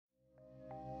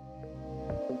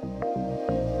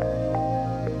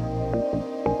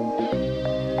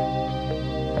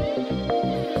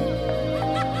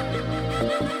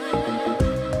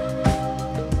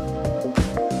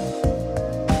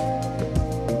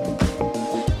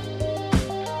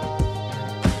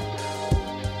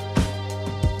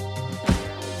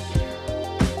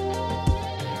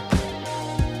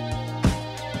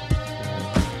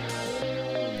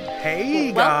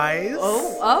Hey guys.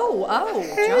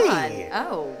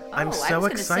 John. I'm so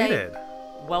excited.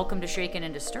 Welcome to Shaken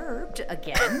and Disturbed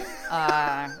again.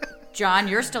 John,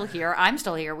 you're still here. I'm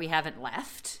still here. We haven't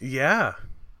left. Yeah.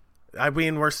 I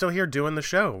mean, we're still here doing the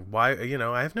show. Why,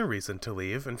 I have no reason to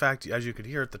leave. In fact, as you could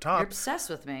hear at the top, you're obsessed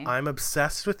with me. I'm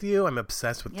obsessed with you. I'm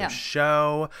obsessed with the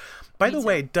show. By the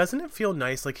way, doesn't it feel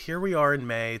nice? Like, here we are in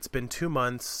May. It's been 2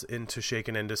 months into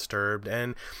Shaken and Disturbed,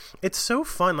 and it's so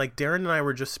fun. Like, Darren and I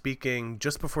were just speaking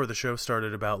just before the show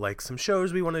started about, like, some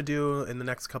shows we want to do in the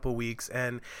next couple weeks,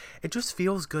 and it just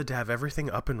feels good to have everything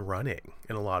up and running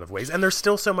in a lot of ways. And there's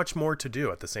still so much more to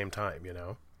do at the same time,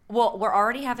 Well, we're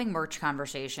already having merch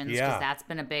conversations because that's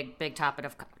been a big topic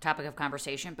of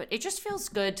conversation. But it just feels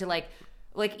good to like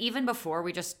even before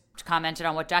we just commented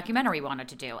on what documentary we wanted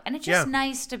to do, and it's just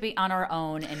nice to be on our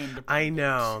own and independent. I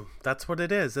know that's what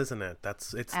it is, isn't it?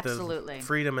 It's absolutely the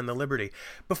freedom and the liberty.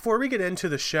 Before we get into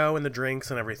the show and the drinks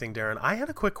and everything, Darren, I had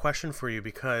a quick question for you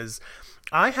because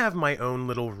I have my own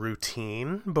little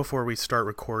routine before we start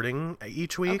recording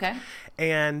each week. Okay.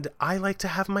 And I like to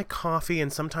have my coffee,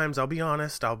 and sometimes I'll be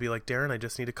honest, I'll be like, Darren, I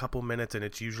just need a couple minutes, and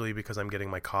it's usually because I'm getting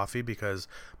my coffee because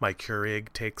my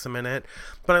Keurig takes a minute.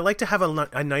 But I like to have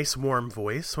a nice warm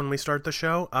voice when we start the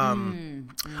show.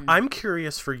 I'm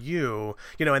curious for you,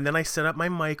 and then I set up my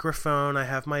microphone. I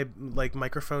have my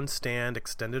microphone stand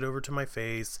extended over to my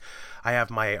face. I have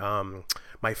my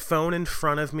phone in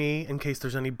front of me in case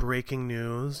there's any breaking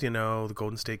news, the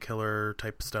Golden State Killer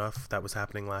type stuff that was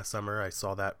happening last summer. I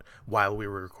saw that while we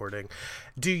were recording.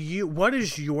 What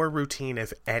is your routine,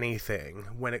 if anything,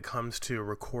 when it comes to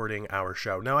recording our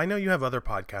show? Now, I know you have other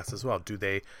podcasts as well. Do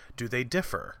they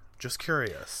differ? Just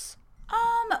curious.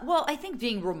 Well, I think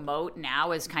being remote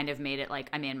now has kind of made it like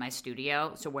I'm in my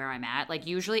studio, so where I'm at. Like,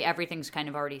 usually everything's kind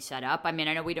of already set up. I mean,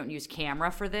 I know we don't use camera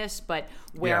for this, but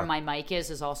where my mic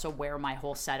is also where my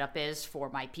whole setup is for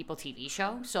my People TV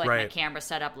show. So, like, my camera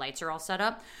set up, lights are all set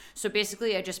up. So,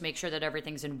 basically, I just make sure that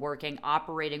everything's in working,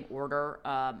 operating order.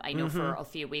 I know for a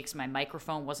few weeks my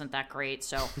microphone wasn't that great,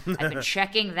 so I've been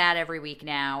checking that every week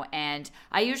now. And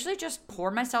I usually just pour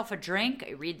myself a drink,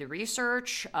 I read the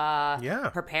research,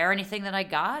 prepare anything that I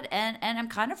got, and I'm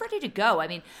kind of ready to go. I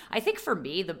mean, I think for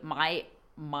me,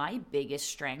 my biggest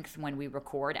strength when we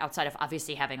record, outside of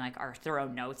obviously having like our thorough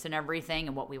notes and everything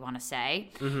and what we want to say,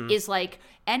 is like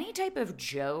any type of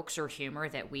jokes or humor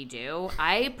that we do,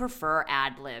 I prefer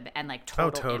ad lib and like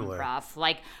total improv.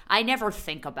 Like, I never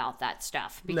think about that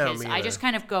stuff because I just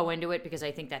kind of go into it because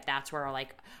I think that that's where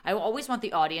I always want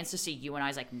the audience to see you and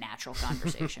I's like natural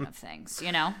conversation of things,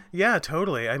 Yeah,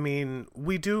 totally. I mean,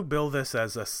 we do bill this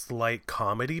as a slight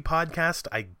comedy podcast,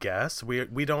 I guess.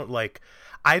 We don't like...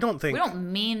 I don't think... We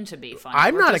don't mean to be funny.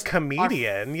 I'm not a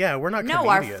comedian. We're not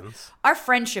comedians. Our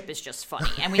friendship is just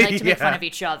funny, and we like to make fun of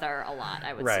each other a lot,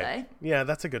 I would say. Yeah,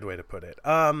 that's a good way to put it.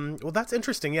 Well, that's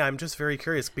interesting. Yeah, I'm just very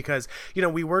curious because,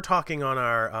 we were talking on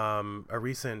our a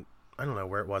recent... I don't know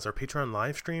where it was, our Patreon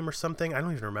live stream or something. I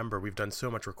don't even remember. We've done so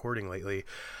much recording lately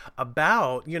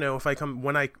about,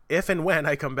 if and when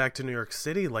I come back to New York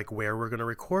City, like where we're going to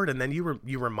record. And then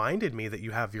you reminded me that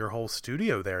you have your whole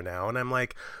studio there now. And I'm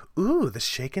like, ooh, the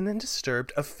Shaken and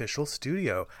Disturbed official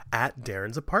studio at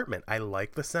Darren's apartment. I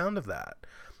like the sound of that.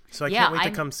 So I can't wait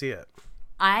to come see it.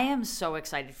 I am so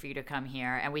excited for you to come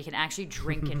here, and we can actually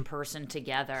drink in person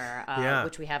together,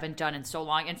 which we haven't done in so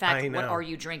long. In fact, what are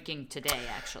you drinking today,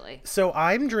 actually? So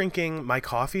I'm drinking my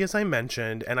coffee, as I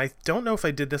mentioned, and I don't know if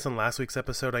I did this in last week's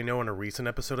episode. I know in a recent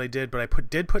episode I did, but I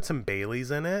did put some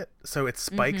Baileys in it, so it's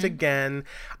spiked again.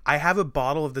 I have a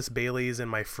bottle of this Baileys in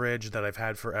my fridge that I've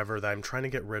had forever that I'm trying to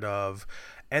get rid of.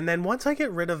 And then once I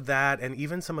get rid of that and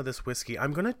even some of this whiskey,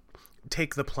 I'm going to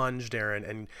take the plunge,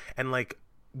 Darren, and like...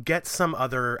 get some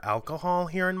other alcohol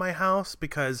here in my house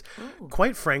because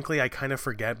quite frankly I kind of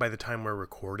forget by the time we're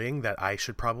recording that I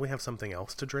should probably have something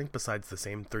else to drink besides the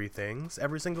same 3 things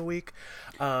every single week.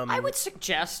 I would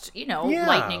suggest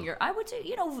lightening your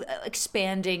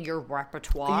expanding your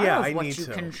repertoire of what you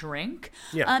can drink.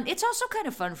 It's also kind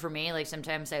of fun for me, like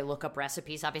sometimes I look up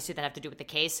recipes obviously that have to do with the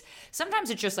case. Sometimes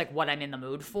it's just like what I'm in the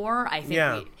mood for. I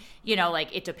think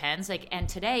it depends, like, and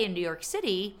today in New York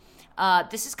City,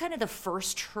 this is kind of the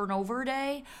first turnover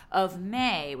day of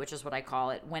May, which is what I call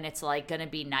it, when it's like going to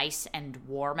be nice and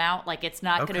warm out. Like, it's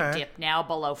not going to dip now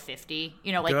below 50.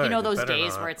 Those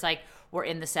days where it's like we're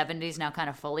in the 70s now kind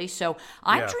of fully. So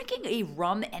I'm drinking a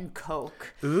rum and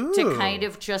Coke to kind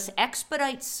of just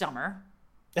expedite summer.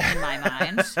 in my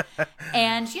mind.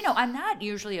 And, you know, I'm not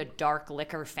usually a dark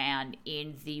liquor fan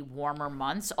in the warmer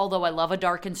months, although I love a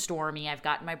dark and stormy. I've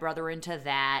gotten my brother into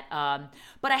that.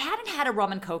 But I hadn't had a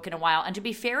rum and Coke in a while. And to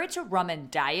be fair, it's a rum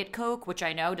and Diet Coke, which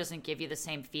I know doesn't give you the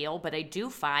same feel. But I do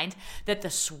find that the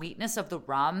sweetness of the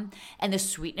rum and the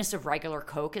sweetness of regular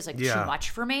Coke is like too much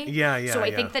for me. So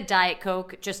I think the Diet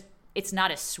Coke just... it's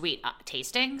not as sweet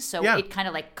tasting, so it kind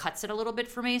of like cuts it a little bit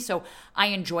for me. So I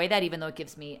enjoy that, even though it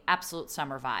gives me absolute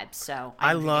summer vibes. So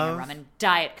I'm drinking a rum and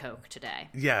Diet Coke today.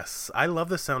 Yes, I love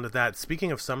the sound of that. Speaking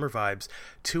of summer vibes,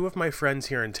 2 of my friends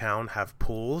here in town have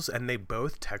pools, and they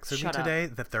both texted me today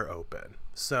that they're open.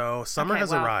 So summer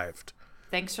has arrived.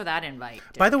 Thanks for that invite.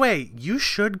 Dick. By the way, you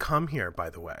should come here, by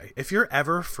the way. If you're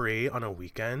ever free on a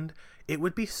weekend, it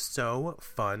would be so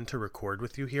fun to record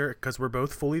with you here because we're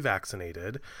both fully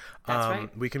vaccinated. That's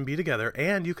right. We can be together,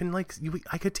 and you can I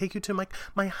could take you to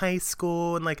my high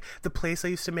school and like the place I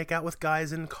used to make out with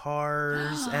guys in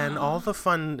cars and all the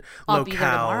fun I'll locales. Be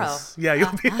there tomorrow. Yeah,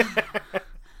 you'll be there.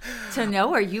 To know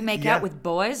where you make out with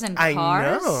boys and cars.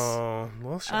 I know.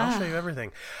 Well, I'll show you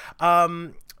everything.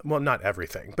 Well, not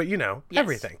everything, but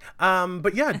everything.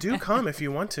 But yeah, do come if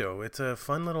you want to. It's a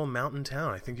fun little mountain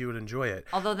town. I think you would enjoy it.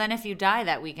 Although then if you die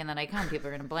that weekend that I come, people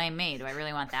are going to blame me. Do I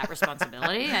really want that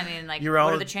responsibility? I mean, like, what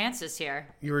are the chances here?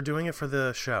 You were doing it for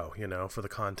the show, for the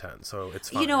content, so it's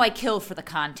fun. I kill for the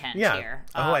content here.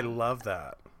 I love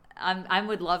that. I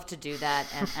would love to do that,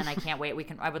 and I can't wait.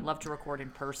 I would love to record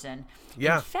in person.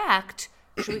 Yeah. In fact,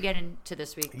 should we get into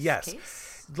this week's case?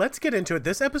 Let's get into it.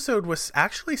 This episode was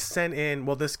actually sent in,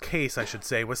 this case, I should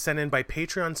say, was sent in by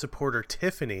Patreon supporter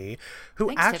Tiffany,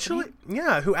 who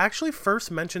actually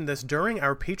first mentioned this during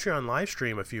our Patreon live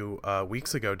stream a few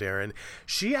weeks ago, Darren.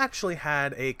 She actually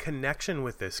had a connection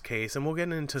with this case, and we'll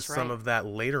get into some of that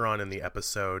later on in the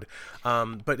episode.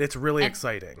 But it's really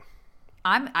exciting.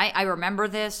 I remember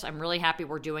this. I'm really happy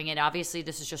we're doing it. Obviously,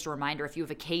 this is just a reminder. If you have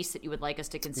a case that you would like us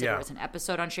to consider as an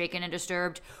episode on Shaken and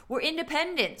Disturbed, we're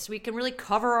independent. So we can really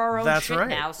cover our own shit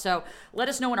now. So let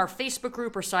us know in our Facebook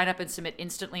group or sign up and submit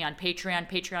instantly on Patreon,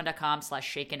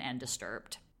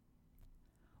 patreon.com/shakenanddisturbed.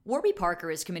 Warby Parker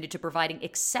is committed to providing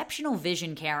exceptional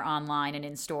vision care online and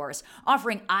in stores,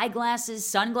 offering eyeglasses,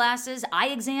 sunglasses, eye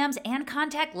exams, and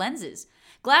contact lenses.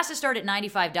 Glasses start at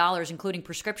 $95, including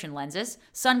prescription lenses.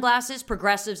 Sunglasses,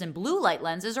 progressives, and blue light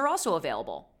lenses are also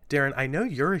available. Darren, I know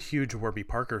you're a huge Warby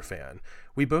Parker fan.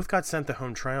 We both got sent the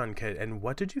home try-on kit, and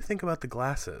what did you think about the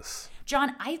glasses?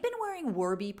 John, I've been wearing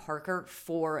Warby Parker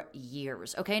for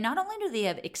years, okay? Not only do they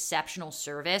have exceptional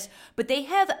service, but they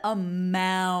have a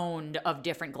mound of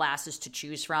different glasses to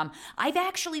choose from. I've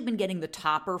actually been getting the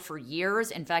topper for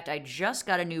years. In fact, I just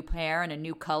got a new pair and a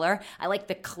new color. I like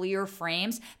the clear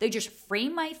frames. They just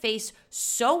frame my face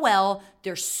so well.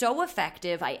 They're so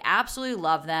effective. I absolutely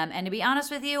love them. And to be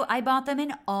honest with you, I bought them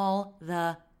in all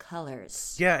the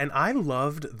colors. Yeah, and I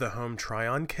loved the home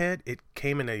try-on kit. It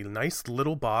came in a nice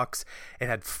little box. It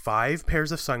had 5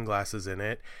 pairs of sunglasses in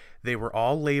it. They were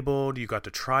all labeled. You got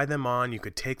to try them on. You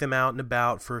could take them out and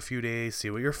about for a few days, see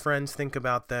what your friends think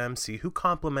about them, see who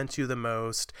compliments you the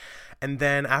most. And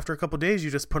then after a couple days,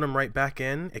 you just put them right back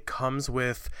in. It comes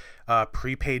with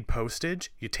prepaid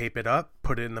postage. You tape it up,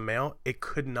 put it in the mail. It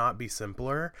could not be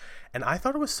simpler. And I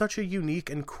thought it was such a unique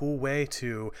and cool way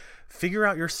to figure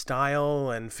out your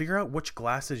style and figure out which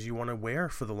glasses you want to wear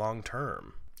for the long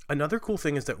term. Another cool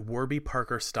thing is that Warby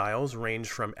Parker styles range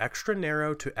from extra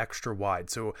narrow to extra wide,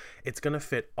 so it's going to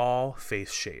fit all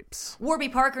face shapes. Warby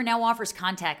Parker now offers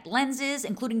contact lenses,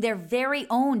 including their very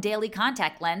own daily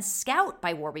contact lens, Scout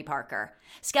by Warby Parker.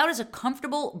 Scout is a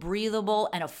comfortable, breathable,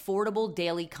 and affordable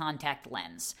daily contact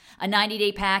lens. A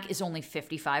 90-day pack is only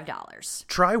 $55.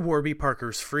 Try Warby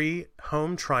Parker's free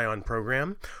home try-on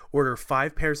program. Order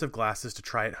 5 pairs of glasses to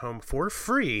try at home for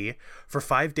free for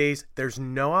 5 days. There's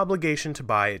no obligation to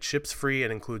buy. It ships free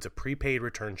and includes a prepaid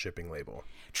return shipping label.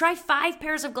 Try 5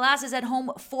 pairs of glasses at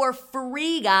home for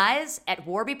free, guys, at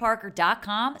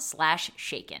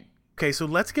warbyparker.com/shaken. Okay, so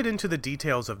let's get into the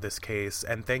details of this case,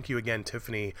 and thank you again,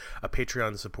 Tiffany, a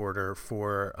Patreon supporter,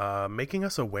 for making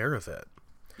us aware of it.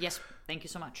 Yes, thank you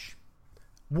so much.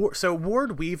 So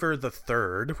Ward Weaver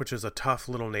III, which is a tough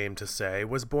little name to say,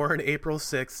 was born April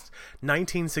 6th,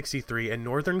 1963 in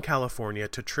Northern California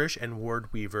to Trish and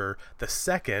Ward Weaver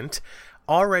II.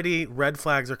 Already, red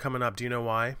flags are coming up. Do you know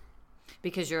why?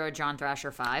 Because you're a John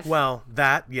Thrasher 5? Well,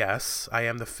 that, yes. I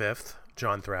am the 5th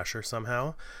John Thrasher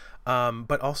somehow.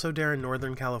 But also, Darren,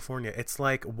 Northern California. It's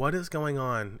like, what is going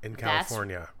on in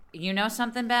California? you know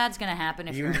something bad's going to happen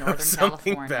if you're in Northern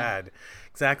something California. Bad.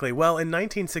 Exactly. Well, in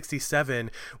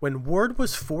 1967, when Ward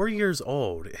was 4 years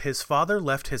old, his father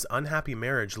left his unhappy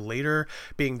marriage, later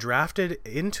being drafted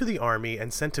into the Army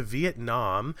and sent to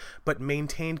Vietnam, but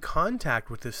maintained contact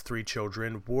with his 3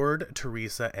 children, Ward,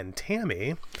 Teresa, and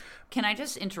Tammy. Can I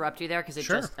just interrupt you there? Because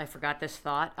Sure. I forgot this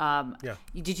thought. Yeah.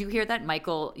 Did you hear that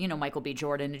Michael B.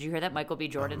 Jordan? Did you hear that Michael B.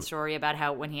 Jordan story about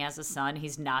how when he has a son,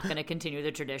 he's not going to continue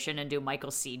the tradition and do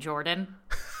Michael C. Jordan?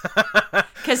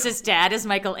 Because his dad is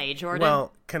Michael A. Jordan?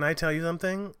 Well, can I tell you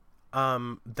something?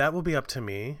 That will be up to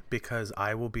me because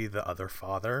I will be the other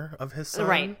father of his son.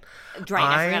 Right. I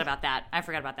forgot about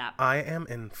that. I am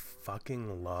in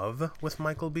fucking love with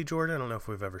Michael B. Jordan. I don't know if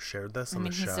we've ever shared this on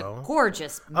the show. He's a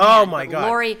gorgeous man. Oh my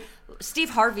God. Steve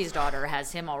Harvey's daughter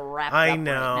has him all wrapped I up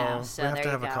know. right now. So we have there to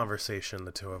you have go. a conversation,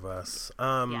 the two of us.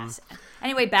 Yes.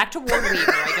 Anyway, back to Ward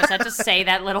Weaver. I just had to say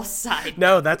that little side.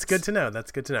 No, that's good to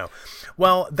know.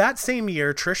 Well, that same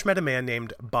year, Trish met a man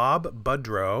named Bob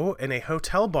Budrow in a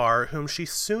hotel bar whom she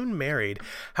soon married.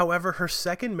 However, her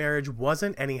second marriage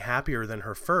wasn't any happier than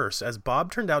her first, as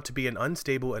Bob turned out to be an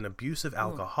unstable and abusive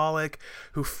alcoholic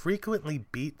who frequently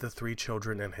beat the 3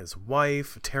 children and his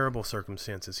wife. Terrible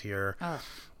circumstances here.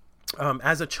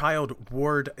 As a child,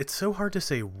 Ward, it's so hard to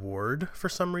say Ward for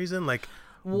some reason, like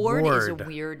Ward is a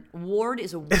weird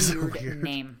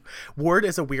name. Ward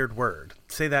is a weird word.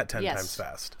 Say that 10 times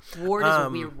fast. Ward is a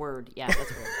weird word. Yeah,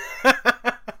 that's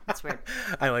weird. That's weird.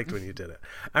 I liked when you did it.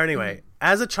 Anyway,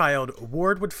 as a child,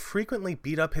 Ward would frequently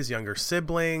beat up his younger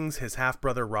siblings. His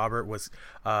half-brother Robert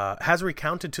has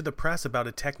recounted to the press about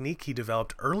a technique he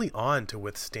developed early on to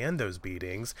withstand those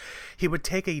beatings. He would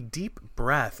take a deep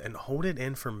breath and hold it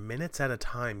in for minutes at a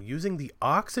time, using the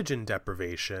oxygen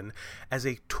deprivation as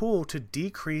a tool to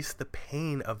decrease the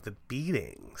pain of the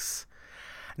beatings.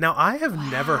 Now, I have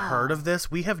never heard of this.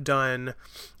 We have done,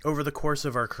 over the course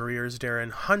of our careers,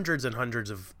 Darren, hundreds and hundreds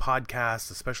of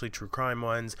podcasts, especially true crime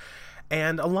ones,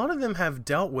 and a lot of them have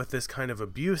dealt with this kind of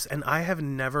abuse, and I have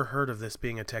never heard of this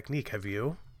being a technique. Have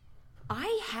you?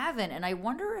 I haven't, and I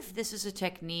wonder if this is a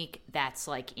technique that's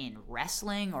like in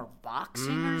wrestling or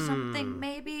boxing or something,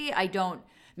 maybe.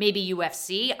 Maybe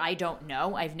UFC. I don't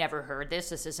know. I've never heard this.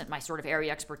 This isn't my sort of area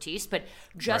of expertise. But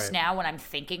just now when I'm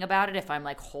thinking about it, if I'm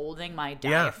like holding my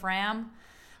diaphragm,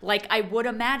 like I would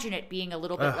imagine it being a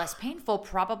little bit less painful,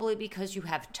 probably because you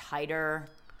have tighter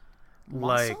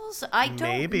muscles. I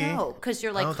don't know. Because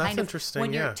you're like kind of,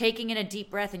 when you're taking in a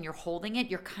deep breath and you're holding it,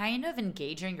 you're kind of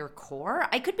engaging your core.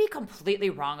 I could be completely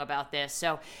wrong about this.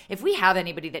 So if we have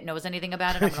anybody that knows anything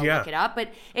about it, I'm going to look it up.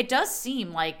 But it does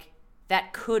seem like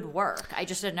that could work. I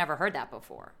just had never heard that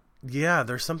before. Yeah,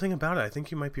 there's something about it. I think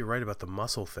you might be right about the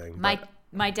muscle thing.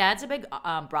 My dad's a big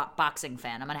boxing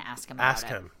fan. I'm going to ask him about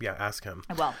it. Ask him.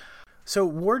 Well, so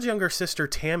Ward's younger sister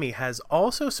Tammy has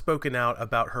also spoken out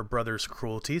about her brother's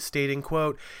cruelty, stating,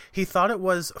 quote, "He thought it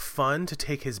was fun to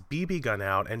take his BB gun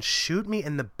out and shoot me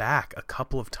in the back a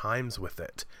couple of times with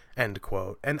it," end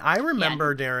quote. And I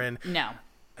remember, Darren...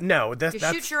 No, that's...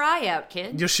 shoot your eye out,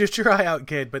 kid. You'll shoot your eye out,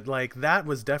 kid. But, like, that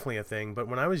was definitely a thing. But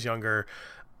when I was younger,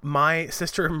 my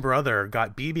sister and brother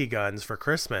got BB guns for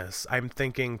Christmas. I'm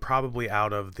thinking probably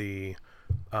out of the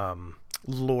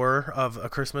lore of A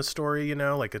Christmas Story, you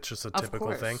know? Like, it's just a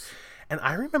typical thing. And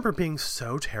I remember being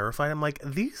so terrified. I'm like,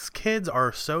 these kids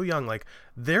are so young. Like,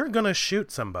 they're going to shoot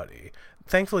somebody.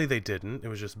 Thankfully, they didn't. It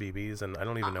was just BBs. And I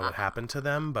don't even know what happened to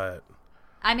them, but...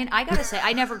 I mean, I gotta say,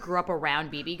 I never grew up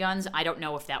around BB guns. I don't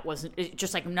know if that wasn't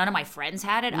just like none of my friends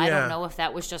had it. I don't know if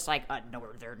that was just like a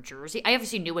Northern Jersey. I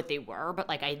obviously knew what they were, but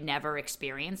like I never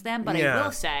experienced them. But I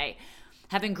will say,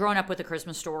 having grown up with A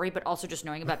Christmas Story, but also just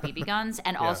knowing about BB guns,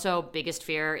 and also biggest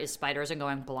fear is spiders and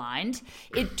going blind.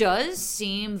 It does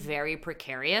seem very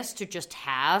precarious to just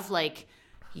have like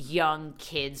young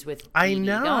kids with BB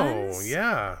guns.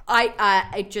 Yeah.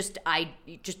 I just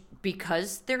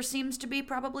because there seems to be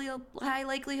probably a high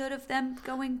likelihood of them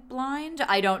going blind.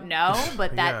 I don't know,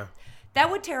 but that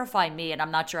would terrify me, and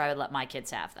I'm not sure I would let my kids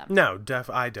have them. No,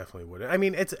 I definitely wouldn't. I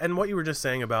mean, and what you were just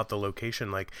saying about the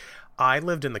location, like, I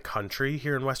lived in the country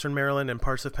here in Western Maryland and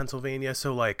parts of Pennsylvania,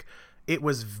 so, like, it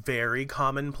was very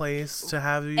commonplace to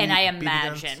have BB and I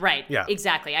imagine, guns. Right,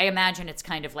 exactly. I imagine it's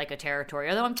kind of like a territory.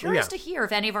 Although I'm curious to hear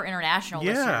if any of our international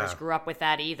listeners grew up with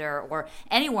that either, or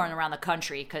anyone around the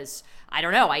country, because I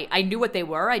don't know. I knew what they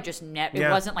were. I just it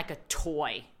wasn't like a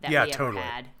toy that we ever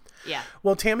had. Yeah.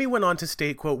 Well, Tammy went on to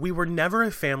state, quote, "We were never a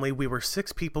family. We were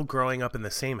 6 people growing up in the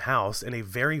same house, in a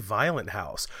very violent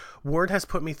house. Ward has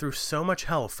put me through so much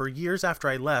hell. For years after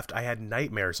I left, I had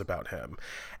nightmares about him."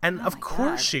 And of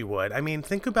course she would. I mean,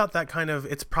 think about that kind of,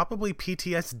 it's probably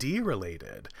PTSD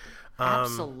related.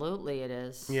 Absolutely it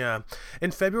is. Yeah.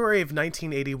 In February of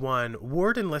 1981,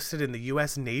 Ward enlisted in the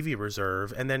U.S. Navy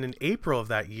Reserve, and then in April of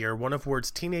that year, one of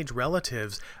Ward's teenage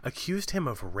relatives accused him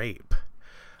of rape.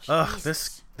 Ugh,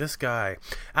 this guy.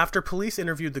 After police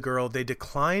interviewed the girl, they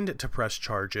declined to press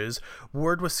charges.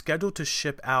 Ward was scheduled to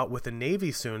ship out with the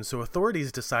Navy soon, so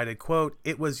authorities decided, quote,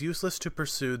 it was useless to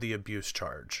pursue the abuse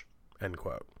charge, end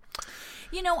quote.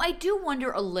 You know, I do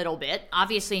wonder a little bit,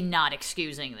 obviously not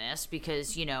excusing this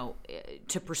because,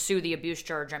 to pursue the abuse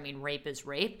charge, I mean, rape is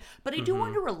rape. But I do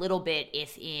wonder a little bit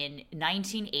if in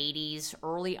 1980s,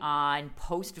 early on,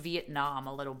 post-Vietnam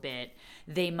a little bit,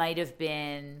 they might have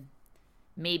been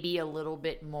maybe a little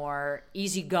bit more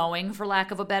easygoing, for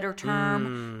lack of a better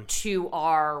term, to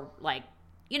our,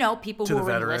 people who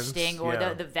were enlisting or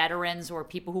the veterans or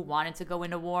people who wanted to go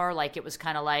into war. Like, it was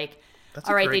kind of like...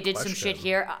 All right, they did some shit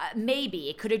here. Maybe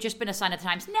it could have just been a sign of the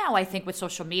times. Now, I think with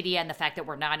social media and the fact that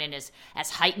we're not in as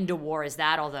heightened a war as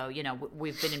that, although,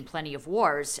 we've been in plenty of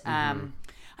wars,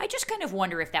 I just kind of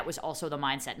wonder if that was also the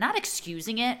mindset. Not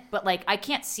excusing it, but, I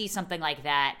can't see something like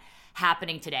that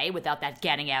happening today without that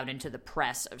getting out into the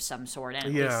press of some sort and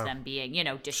at least them being,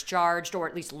 discharged or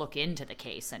at least look into the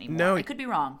case anymore. No, I could be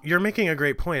wrong. You're making a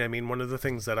great point. I mean, one of the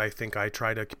things that I think I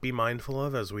try to be mindful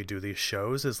of as we do these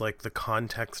shows is the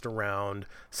context around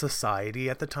society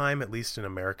at the time, at least in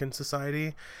American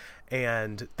society.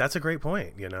 And that's a great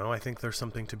point. I think there's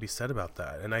something to be said about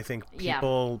that. And I think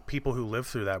people who live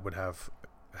through that would have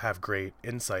great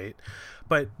insight,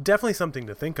 but definitely something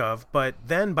to think of. But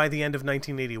then by the end of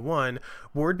 1981,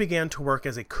 Ward began to work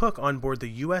as a cook on board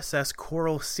the USS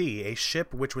Coral Sea, a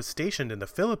ship which was stationed in the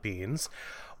Philippines.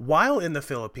 While in the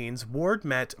Philippines, Ward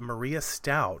met Maria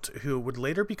Stout, who would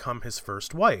later become his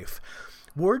first wife.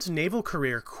 Ward's naval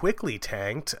career quickly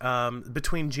tanked.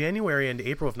 Between January and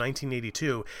April of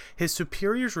 1982, his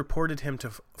superiors reported him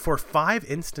for 5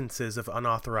 instances of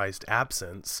unauthorized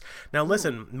absence. Now,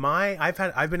 listen,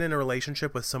 I've been in a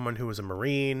relationship with someone who was a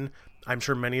Marine. I'm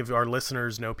sure many of our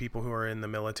listeners know people who are in the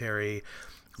military.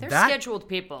 They're scheduled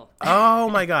people. Oh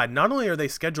my God! Not only are they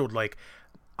scheduled,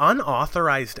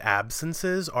 unauthorized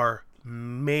absences are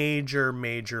major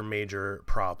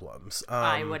problems.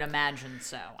 I would imagine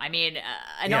so. I mean,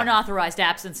 an unauthorized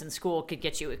absence in school could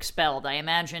get you expelled. I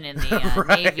imagine in the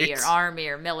right. Navy or Army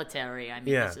or military. I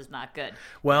mean, this is not good.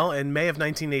 Well, in May of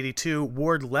 1982,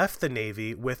 Ward left the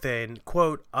Navy with an,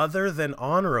 quote, other than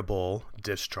honorable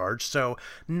discharge. So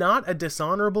not a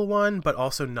dishonorable one, but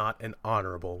also not an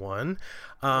honorable one.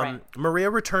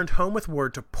 Maria returned home with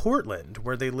Ward to Portland,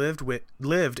 where they lived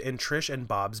in Trish and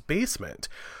Bob's basement.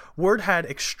 Ward had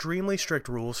extremely strict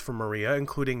rules for Maria,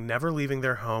 including never leaving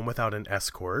their home without an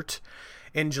escort.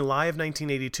 In July of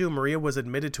 1982, Maria was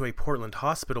admitted to a Portland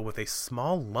hospital with a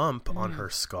small lump on her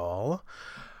skull.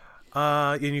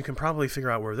 And you can probably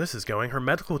figure out where this is going. Her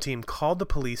medical team called the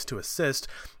police to assist.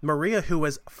 Maria, who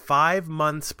was 5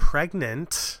 months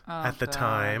pregnant at the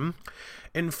time,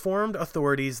 informed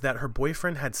authorities that her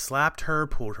boyfriend had slapped her,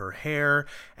 pulled her hair,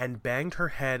 and banged her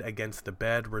head against the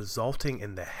bed, resulting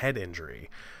in the head injury.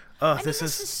 This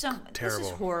is terrible. This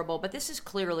is horrible, but this is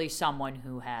clearly someone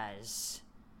who has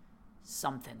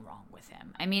something wrong with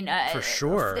him. I mean, for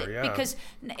sure, because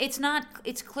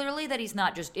it's clearly that he's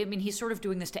not just, I mean, he's sort of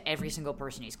doing this to every single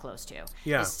person he's close to.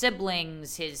 Yeah. His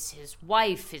siblings, his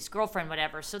wife, his girlfriend,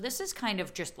 whatever. So this is kind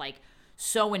of just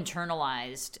so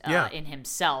internalized in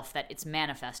himself that it's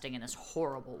manifesting in this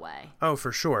horrible way. Oh,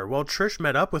 for sure. Well, Trish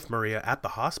met up with Maria at the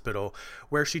hospital,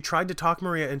 where she tried to talk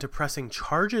Maria into pressing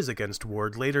charges against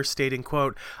Ward, later stating,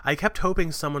 quote, I kept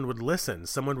hoping someone would listen,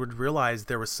 someone would realize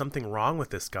there was something wrong with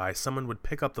this guy, someone would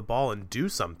pick up the ball and do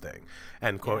something,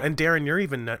 end quote. Yeah. And Darren, you're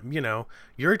even,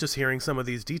 you're just hearing some of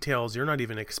these details, you're not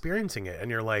even experiencing it, and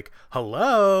you're like,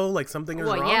 hello, something is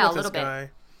wrong with this guy.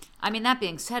 Bit. I mean, that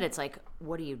being said, it's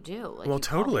what do you do? Well, you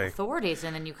totally. Call the authorities,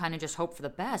 and then you kind of just hope for the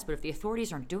best. But if the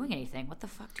authorities aren't doing anything, what the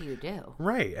fuck do you do?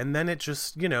 Right, and then it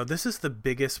just, this is the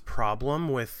biggest problem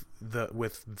with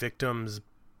victims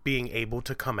being able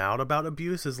to come out about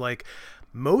abuse is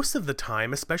most of the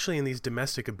time, especially in these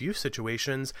domestic abuse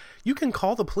situations, you can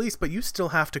call the police, but you still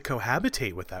have to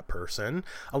cohabitate with that person.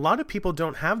 A lot of people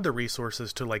don't have the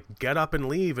resources to get up and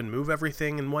leave and move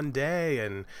everything in one day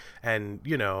and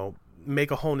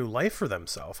make a whole new life for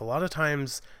themselves. A lot of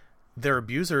times their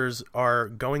abusers are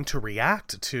going to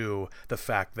react to the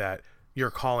fact that you're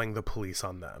calling the police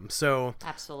on them. So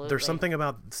absolutely, there's something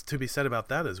to be said about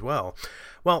that as well.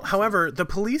 Well, however, the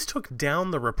police took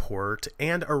down the report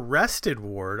and arrested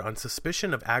Ward on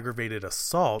suspicion of aggravated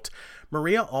assault.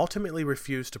 Maria ultimately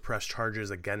refused to press charges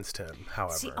against him,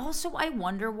 however. See, also, I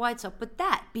wonder what's up with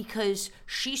that, because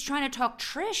she's trying to talk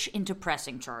Trish into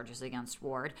pressing charges against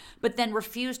Ward, but then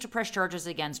refused to press charges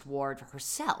against Ward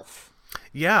herself.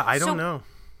 Yeah, I don't know.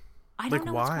 I don't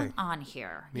know what's going on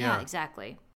here. Yeah,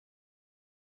 exactly.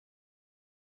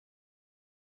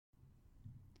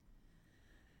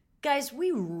 Guys, we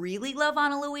really love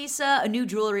Ana Luisa, a new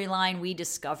jewelry line we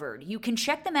discovered. You can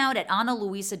check them out at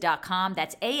analuisa.com.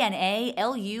 That's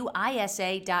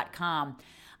ANALUISA.com.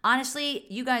 Honestly,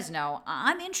 you guys know,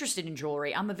 I'm interested in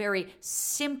jewelry. I'm a very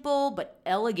simple but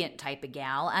elegant type of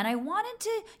gal, and I wanted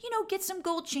to, get some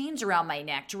gold chains around my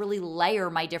neck to really layer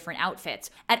my different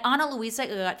outfits. At Ana Luisa, I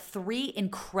got 3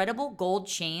 incredible gold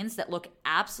chains that look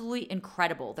absolutely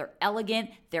incredible. They're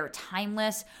elegant, they're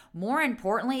timeless. More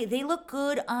importantly, they look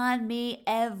good on me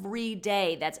every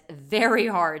day. That's very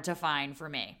hard to find for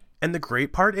me. And the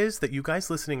great part is that you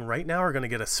guys listening right now are going to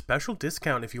get a special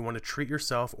discount if you want to treat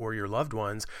yourself or your loved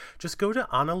ones. Just go to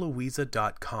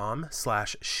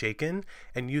analuisa.com/shaken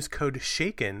and use code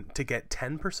SHAKEN to get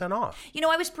 10% off.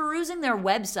 I was perusing their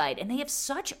website, and they have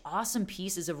such awesome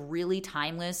pieces of really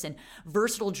timeless and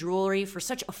versatile jewelry for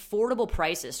such affordable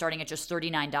prices, starting at just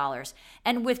 $39.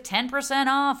 And with 10%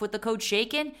 off with the code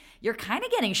SHAKEN, you're kind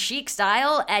of getting chic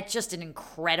style at just an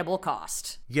incredible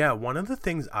cost. Yeah, one of the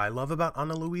things I love about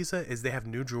Ana Luisa is they have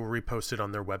new jewelry posted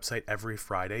on their website every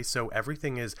Friday, so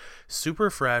everything is super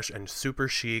fresh and super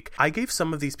chic. I gave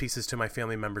some of these pieces to my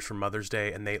family members for Mother's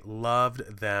Day, and they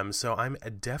loved them, so I'm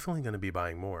definitely going to be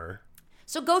buying more.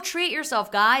 So go treat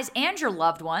yourself, guys, and your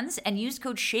loved ones, and use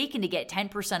code SHAKEN to get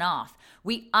 10% off.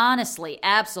 We honestly,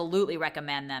 absolutely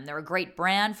recommend them. They're a great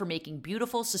brand for making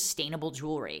beautiful, sustainable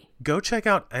jewelry. Go check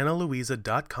out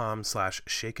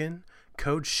analuisa.com/shaken,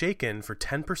 code SHAKEN for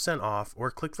 10% off,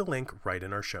 or click the link right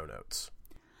in our show notes.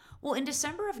 Well, in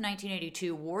December of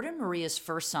 1982, Ward and Maria's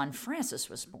first son,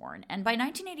 Francis, was born. And by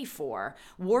 1984,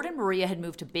 Ward and Maria had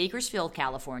moved to Bakersfield,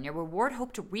 California, where Ward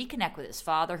hoped to reconnect with his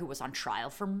father, who was on trial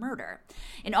for murder.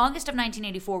 In August of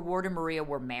 1984, Ward and Maria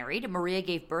were married. Maria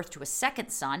gave birth to a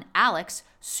second son, Alex,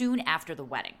 soon after the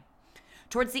wedding.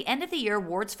 Towards the end of the year,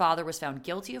 Ward's father was found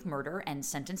guilty of murder and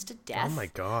sentenced to death. Oh, my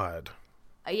God.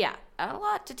 Yeah, a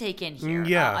lot to take in here.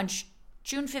 Yeah. On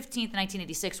June 15th,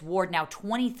 1986, Ward, now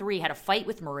 23, had a fight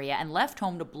with Maria and left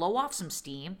home to blow off some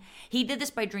steam. He did this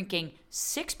by drinking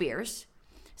 6 beers,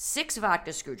 6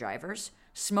 vodka screwdrivers,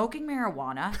 smoking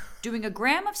marijuana, doing a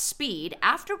gram of speed,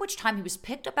 after which time he was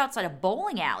picked up outside a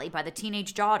bowling alley by the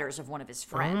teenage daughters of one of his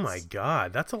friends. Oh, my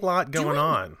God. That's a lot going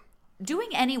on. Doing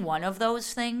any one of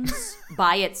those things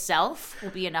by itself will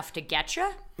be enough to get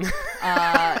you.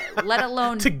 Let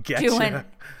alone to get you.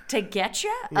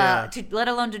 Yeah. Let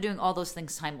alone to doing all those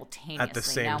things simultaneously. At the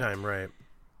same time, right.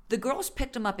 The girls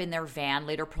picked him up in their van,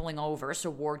 later pulling over so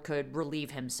Ward could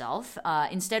relieve himself.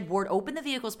 Instead, Ward opened the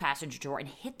vehicle's passenger door and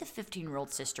hit the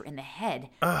 15-year-old sister in the head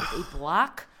with a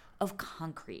block of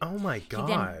concrete. Oh my God.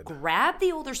 He then grabbed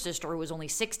the older sister, who was only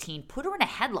 16, put her in a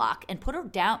headlock and pulled her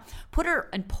down,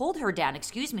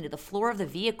 to the floor of the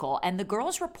vehicle, and the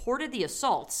girls reported the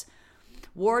assaults.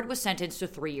 Ward was sentenced to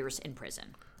 3 years in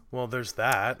prison. Well, there's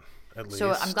that, at least.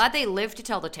 So I'm glad they lived to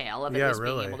tell the tale of at least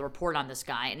really being able to report on this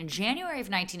guy. And in January of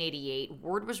 1988,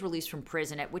 Ward was released from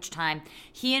prison, at which time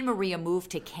he and Maria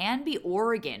moved to Canby,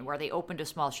 Oregon, where they opened a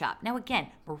small shop. Now, again,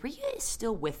 Maria is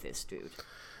still with this dude.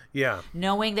 Yeah.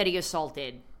 Knowing that he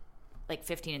assaulted like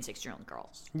 15 and 16-year-old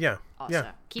girls. Yeah. Also,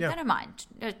 yeah. keep that in mind.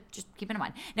 Just keep it in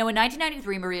mind. Now, in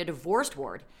 1993, Maria divorced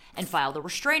Ward and filed a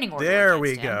restraining order There against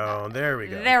we him. go. There we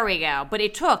go. There we go. But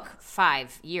it took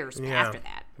 5 years after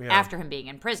that, Yeah. after him being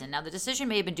in prison. Now, the decision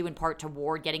may have been due in part to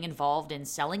Ward getting involved in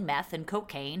selling meth and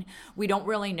cocaine. We don't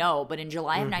really know. But in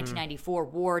July of 1994,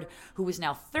 Ward, who was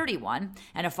now 31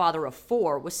 and a father of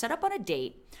 4, was set up on a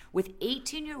date with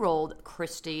 18-year-old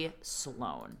Christy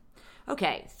Sloan.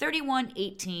 Okay, 31,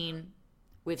 18...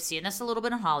 We've seen this a little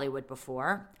bit in Hollywood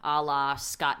before, a la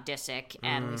Scott Disick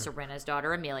and Lisa Rinna's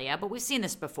daughter, Amelia, but we've seen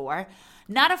this before.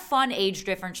 Not a fun age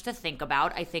difference to think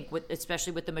about, I think,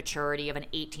 especially with the maturity of an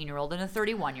 18-year-old and a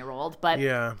 31-year-old, but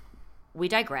we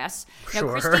digress. Now,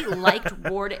 Christy liked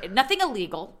Ward. Nothing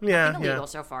illegal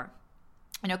so far.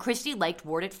 Christy liked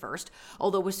Ward at first,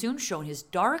 although was soon shown his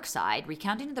dark side,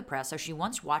 recounting to the press how she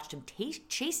once watched him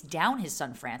chase down his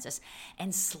son Francis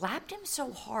and slapped him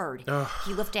so hard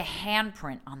he left a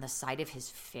handprint on the side of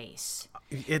his face.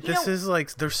 This is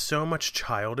like, there's so much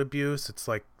child abuse. It's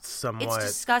like somewhat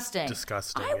it's disgusting.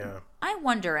 I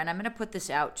wonder, and I'm going to put this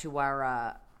out to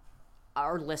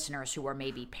our listeners who are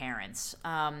maybe parents.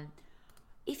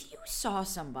 If you saw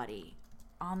somebody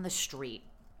on the street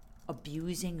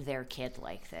abusing their kid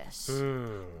like this,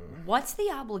 what's the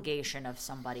obligation of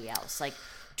somebody else? Like,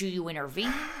 do you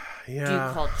intervene? Yeah. Do you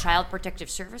call Child Protective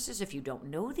Services if you don't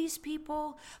know these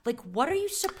people? Like, what are you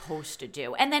supposed to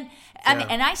do? And then,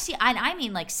 I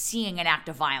mean, like, seeing an act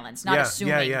of violence, not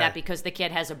assuming that because the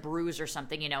kid has a bruise or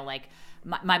something, like,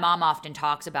 my mom often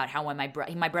talks about how when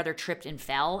my brother tripped and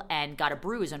fell and got a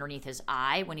bruise underneath his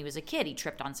eye when he was a kid. He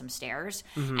tripped on some stairs,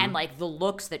 and like the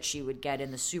looks that she would get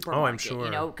in the supermarket, I'm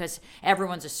sure. because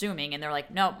everyone's assuming, and they're like,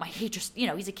 no, he just,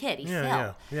 he's a kid, he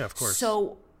fell. Yeah, of course.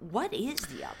 So what is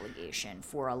the obligation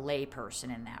for a lay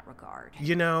person in that regard?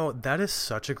 That is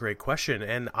such a great question,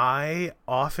 and I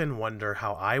often wonder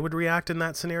how I would react in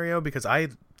that scenario, because I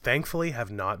thankfully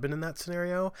have not been in that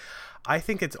scenario. I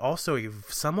think it's also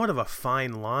somewhat of a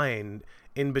fine line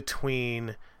in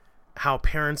between how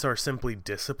parents are simply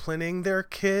disciplining their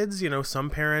kids.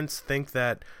 Some parents think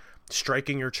that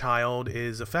striking your child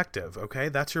is effective. Okay,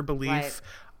 that's your belief. Right.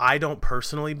 I don't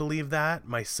personally believe that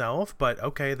myself, but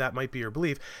okay, that might be your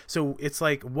belief. So it's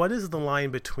like, what is the line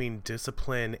between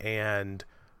discipline and,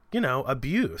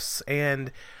 abuse?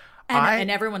 And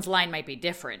everyone's line might be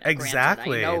different.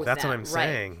 Exactly. That's what I'm right.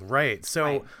 saying. Right.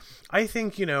 So I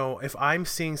think, if I'm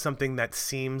seeing something that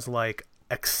seems like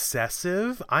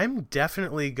excessive, I'm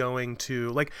definitely going to,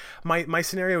 like, my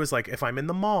scenario is like, if I'm in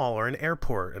the mall or an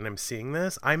airport and I'm seeing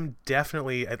this, I'm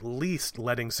definitely at least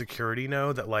letting security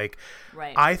know that, like,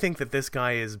 I think that this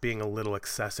guy is being a little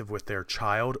excessive with their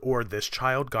child, or this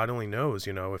child, God only knows,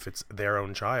 if it's their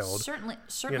own child. Certainly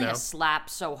a slap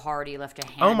so hard he left a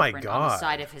handprint on the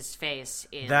side of his face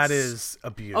is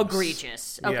abuse.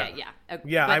 Egregious. Okay, yeah.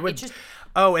 Yeah, but I would.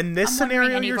 In this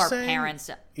scenario, any you're of our saying? Parents,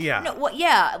 yeah. No, well,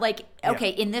 yeah. Like, okay,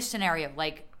 in this scenario,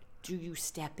 like, do you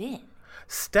step in?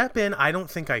 Step in, I don't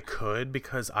think I could,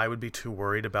 because I would be too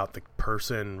worried about the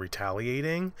person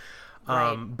retaliating.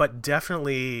 But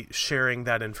definitely sharing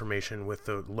that information with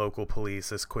the local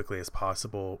police as quickly as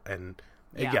possible. And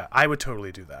I would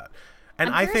totally do that. And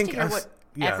I think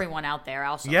everyone out there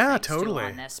also thinks totally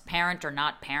on this, parent or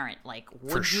not parent, like,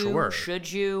 should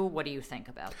you, what do you think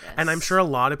about this? And I'm sure a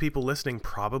lot of people listening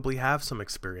probably have some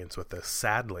experience with this,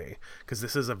 sadly, because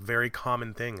this is a very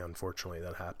common thing, unfortunately,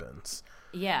 that happens.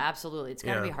 Yeah, absolutely. It's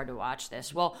going to be hard to watch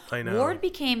this. Well, Ward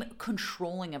became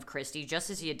controlling of Christy, just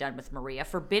as he had done with Maria,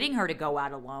 forbidding her to go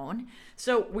out alone.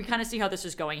 So we kind of see how this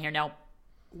is going here. Now,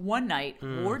 one night,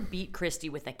 Ward beat Christy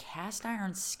with a cast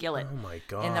iron skillet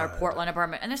in their Portland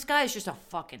apartment. And this guy is just a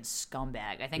fucking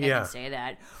scumbag. I think I can say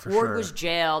that. Ward was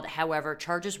jailed. However,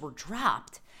 charges were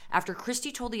dropped after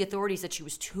Christy told the authorities that she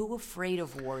was too afraid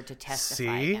of Ward to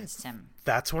testify against him.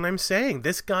 That's what I'm saying.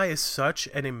 This guy is such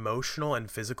an emotional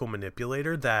and physical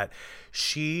manipulator that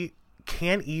she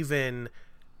can't even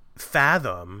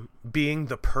fathom being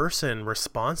the person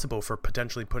responsible for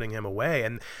potentially putting him away.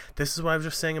 And this is what I was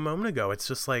just saying a moment ago. It's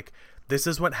just like, this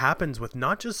is what happens with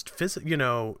not just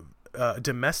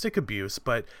domestic abuse,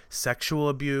 but sexual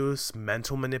abuse,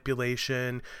 mental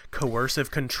manipulation,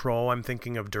 coercive control. I'm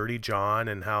thinking of Dirty John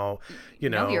and how,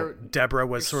 Deborah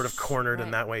was sort of cornered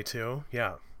in that way too.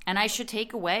 Yeah. And I should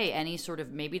take away any sort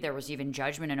of, maybe there was even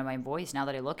judgment in my voice now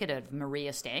that I look at it, of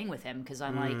Maria staying with him, because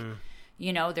I'm like,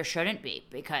 there shouldn't be,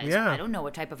 because I don't know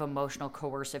what type of emotional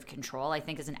coercive control. I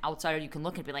think as an outsider, you can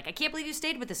look and be like, I can't believe you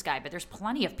stayed with this guy, but there's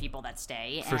plenty of people that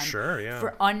stay. For sure, yeah.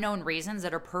 For unknown reasons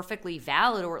that are perfectly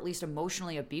valid, or at least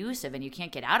emotionally abusive, and you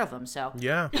can't get out of them. So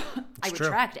yeah, I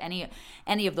retract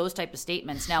any of those type of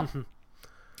statements. Now,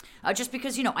 just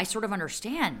because, I sort of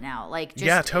understand now. Like,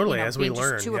 just, totally, as we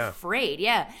learn. Just too afraid,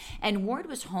 And Ward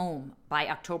was home by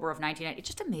October of 1990. It's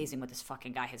just amazing what this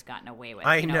fucking guy has gotten away with.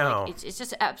 I know. Like, it's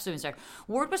just absolutely insane.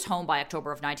 Ward was home by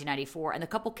October of 1994, and the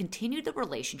couple continued the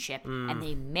relationship, and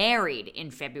they married in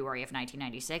February of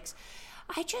 1996.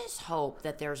 I just hope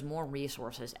that there's more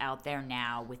resources out there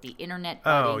now with the internet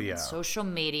and social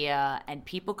media and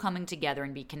people coming together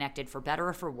and be connected, for better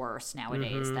or for worse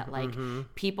nowadays, that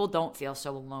people don't feel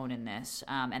so alone in this,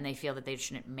 and they feel that they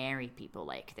shouldn't marry people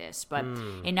like this. But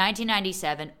in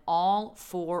 1997, all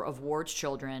 4 of Ward's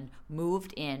children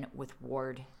moved in with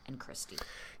Ward and Christy.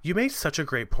 You made such a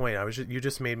great point. You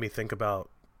just made me think about,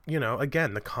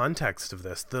 again, the context of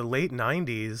this. The late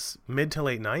 90s, mid to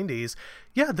late 90s,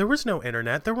 Yeah, there was no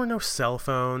internet. There were no cell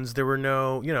phones. There were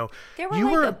no, There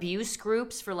were abuse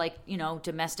groups for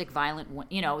domestic violent,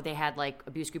 they had like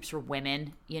abuse groups for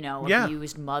women,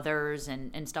 abused mothers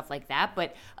and stuff like that.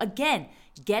 But again,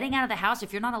 getting out of the house,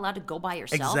 if you're not allowed to go by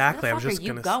yourself, exactly. where the fuck are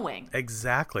you going?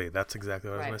 Exactly. That's exactly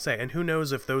what I was going to say. And who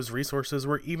knows if those resources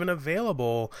were even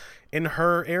available in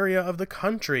her area of the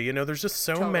country. There's just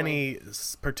so many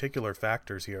particular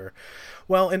factors here.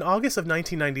 Well, in August of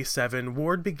 1997,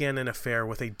 Ward began an affair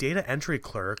with a data entry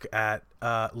clerk at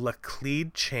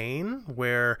Laclede Chain,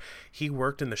 where he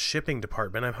worked in the shipping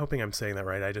department. I'm hoping I'm saying that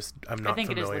right. I'm not familiar. I think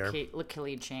it is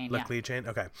Laclede Chain. Laclede Chain?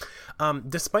 Okay.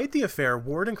 Despite the affair,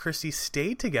 Ward and Christie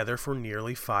stayed together for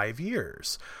nearly 5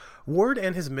 years. Ward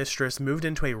and his mistress moved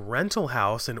into a rental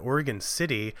house in Oregon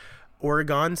City,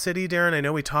 Darren. I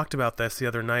know we talked about this the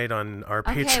other night on our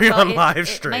Patreon live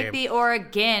stream. It might be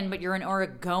Oregon, but you're an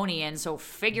Oregonian, so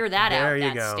figure that out,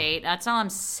 that state. That's all I'm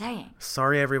saying.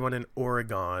 Sorry, everyone in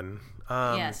Oregon.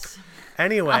 Yes.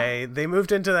 Anyway, they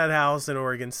moved into that house in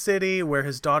Oregon City, where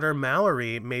his daughter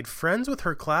Mallory made friends with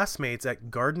her classmates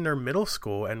at Gardner Middle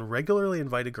School and regularly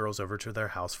invited girls over to their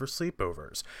house for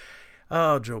sleepovers.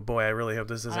 Oh, Joe boy, I really hope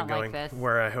this isn't going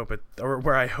where I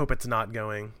hope it's not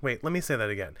going. Wait, let me say that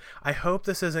again. I hope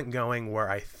this isn't going where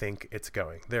I think it's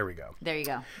going. There we go. There you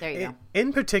go.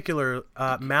 In particular,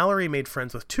 Mallory made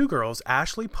friends with two girls,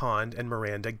 Ashley Pond and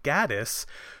Miranda Gaddis,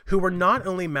 who were not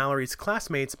only Mallory's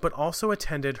classmates, but also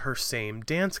attended her same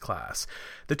dance class.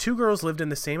 The two girls lived in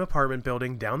the same apartment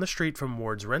building down the street from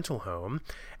Ward's rental home.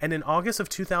 And in August of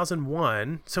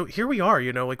 2001, so here we are,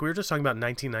 we were just talking about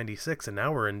 1996, and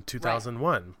now we're in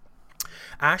 2001. Right.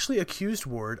 Ashley accused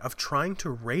Ward of trying to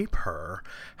rape her.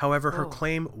 However, her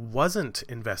claim wasn't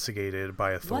investigated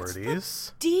by authorities. What's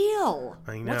the deal?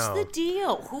 I know. What's the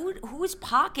deal? Whose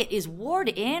pocket is Ward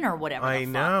in or whatever the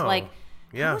fuck?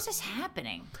 How is this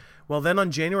happening? Well, then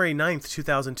on January 9th,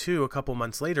 2002, a couple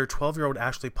months later, 12-year-old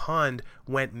Ashley Pond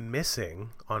went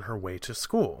missing on her way to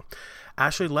school.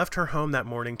 Ashley left her home that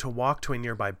morning to walk to a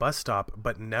nearby bus stop,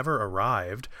 but never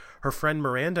arrived. Her friend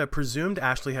Miranda presumed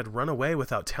Ashley had run away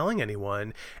without telling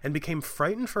anyone and became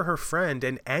frightened for her friend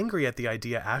and angry at the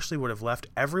idea Ashley would have left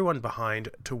everyone behind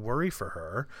to worry for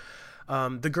her.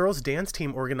 The girls' dance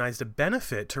team organized a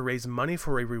benefit to raise money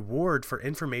for a reward for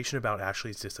information about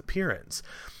Ashley's disappearance.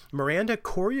 Miranda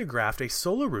choreographed a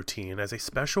solo routine as a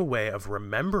special way of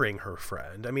remembering her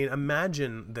friend. I mean,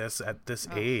 imagine this at this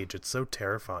age. It's so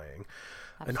terrifying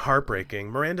and heartbreaking.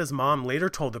 Miranda's mom later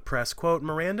told the press, quote,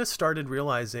 Miranda started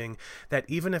realizing that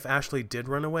even if Ashley did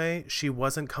run away, she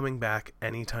wasn't coming back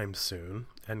anytime soon,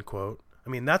 end quote. I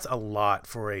mean, that's a lot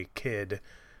for a kid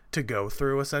to go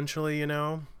through, essentially,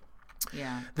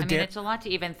 Yeah. It's a lot to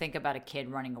even think about a kid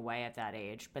running away at that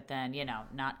age, but then,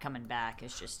 not coming back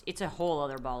is it's a whole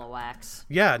other ball of wax.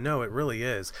 Yeah, no, it really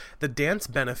is. The dance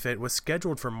benefit was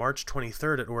scheduled for March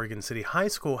 23rd at Oregon City High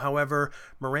School. However,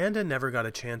 Miranda never got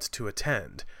a chance to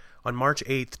attend. On March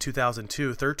 8th,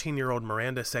 2002, 13-year-old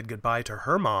Miranda said goodbye to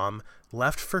her mom,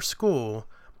 left for school,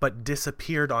 but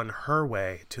disappeared on her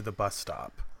way to the bus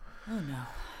stop. Oh, no.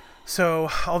 So,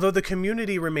 although the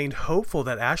community remained hopeful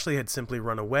that Ashley had simply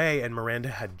run away and Miranda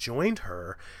had joined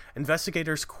her,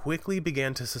 investigators quickly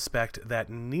began to suspect that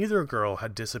neither girl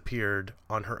had disappeared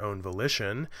on her own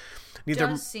volition. It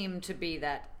does seem to be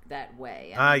that way.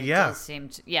 Yeah.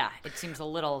 It seems a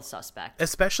little suspect.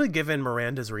 Especially given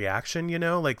Miranda's reaction,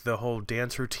 like the whole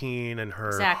dance routine and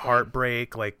her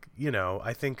heartbreak.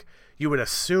 I think you would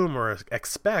assume or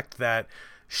expect that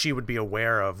she would be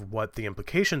aware of what the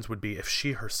implications would be if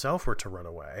she herself were to run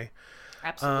away.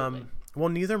 Absolutely. Well,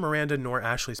 neither Miranda nor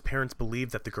Ashley's parents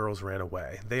believed that the girls ran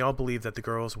away. They all believed that the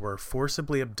girls were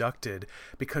forcibly abducted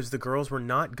because the girls would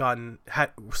not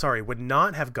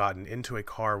have gotten into a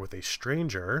car with a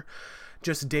stranger.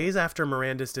 Just days after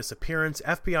Miranda's disappearance,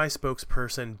 FBI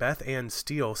spokesperson Beth Ann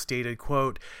Steele stated,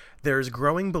 quote, there is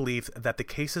growing belief that the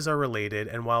cases are related,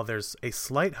 and while there's a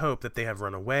slight hope that they have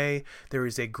run away, there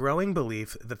is a growing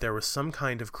belief that there was some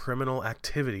kind of criminal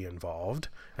activity involved,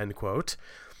 end quote.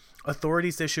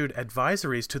 Authorities issued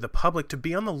advisories to the public to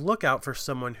be on the lookout for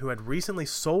someone who had recently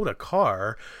sold a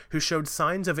car, who showed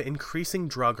signs of increasing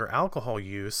drug or alcohol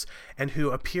use, and who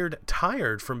appeared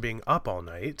tired from being up all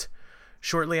night.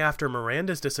 Shortly after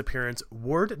Miranda's disappearance,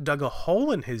 Ward dug a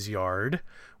hole in his yard,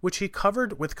 which he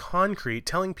covered with concrete,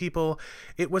 telling people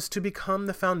it was to become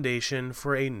the foundation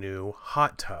for a new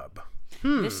hot tub.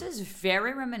 This is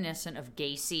very reminiscent of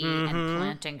Gacy and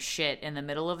planting shit in the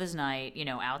middle of his night,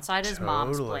 outside his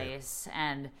mom's place.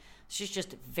 And she's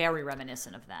just very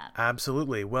reminiscent of that.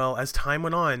 Absolutely. Well, as time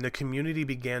went on, the community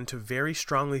began to very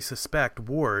strongly suspect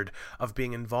Ward of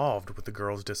being involved with the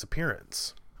girl's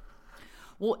disappearance.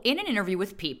 Well, in an interview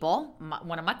with People,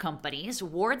 one of my companies,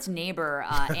 Ward's neighbor,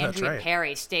 Andrea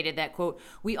Perry, stated that, quote,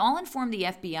 "We all informed the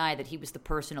FBI that he was the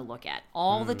person to look at.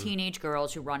 All the teenage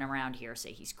girls who run around here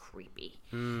say he's creepy."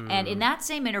 And in that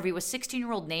same interview, a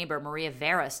 16-year-old neighbor, Maria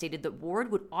Vera, stated that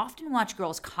Ward would often watch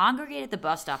girls congregate at the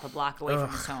bus stop a block away from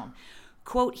his home.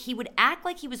 Quote, "He would act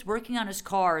like he was working on his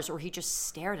cars or he just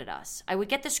stared at us. I would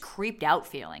get this creeped out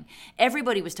feeling.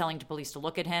 Everybody was telling police to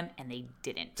look at him and they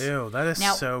didn't." Ew, that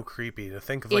is so creepy to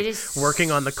think of, like,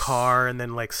 working on the car and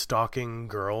then, like, stalking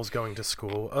girls going to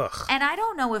school. Ugh. And I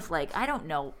don't know if, like, I don't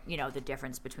know, the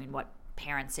difference between what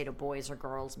parents say to boys or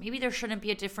girls. Maybe there shouldn't be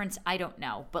a difference. I don't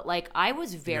know. But, like, I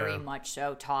was very much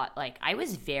so taught, like, I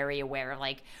was very aware.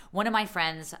 Like, one of my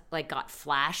friends, like, got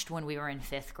flashed when we were in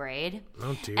 5th grade.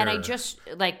 Oh, dear. And I just,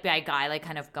 like, by a guy, like,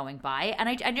 kind of going by. And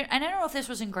I don't know if this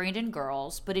was ingrained in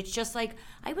girls, but it's just, like,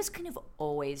 I was kind of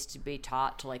always to be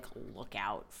taught to, like, look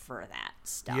out for that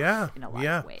stuff in a lot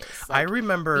of ways. Like, I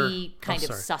remember... Be kind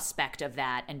of suspect of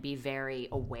that and be very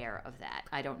aware of that.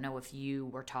 I don't know if you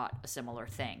were taught a similar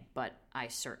thing, but I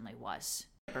certainly was.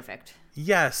 Perfect.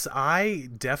 Yes, I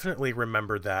definitely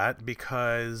remember that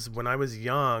because when I was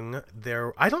young,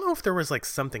 I don't know if there was, like,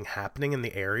 something happening in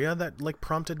the area that, like,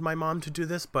 prompted my mom to do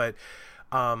this, but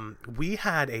we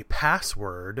had a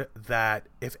password that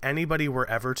if anybody were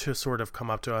ever to sort of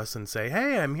come up to us and say,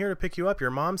 "Hey, I'm here to pick you up,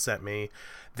 your mom sent me,"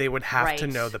 they would have to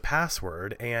know the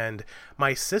password. And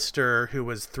my sister, who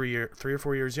was 3 or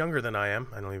 4 years younger than I am,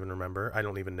 I don't even remember. I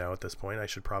don't even know at this point. I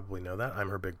should probably know that. I'm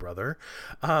her big brother.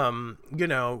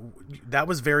 That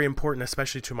was very important,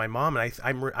 especially to my mom. And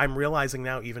I'm realizing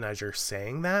now, even as you're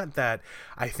saying that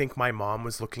I think my mom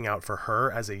was looking out for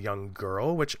her as a young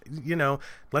girl, which,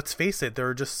 let's face it, there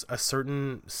are just a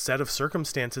certain set of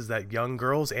circumstances that young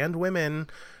girls and women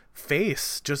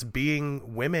face just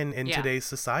being women in today's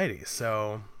society.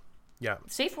 So, yeah.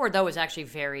 Safe word, though, is actually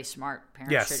very smart.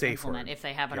 Parents should implement if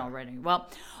they haven't already. Well,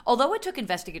 although it took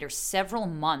investigators several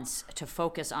months to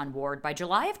focus on Ward, by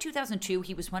July of 2002,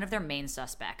 he was one of their main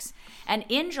suspects. And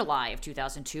in July of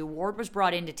 2002, Ward was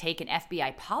brought in to take an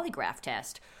FBI polygraph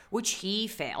test, which he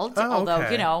failed,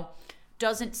 although,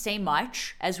 doesn't say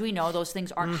much. As we know, those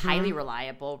things aren't highly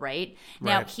reliable, right?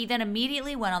 Now, he then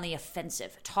immediately went on the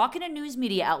offensive, talking to news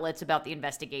media outlets about the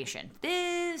investigation.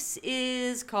 This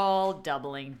is called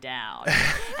doubling down.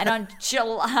 And on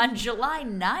July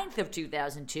 9th of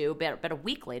 2002, about a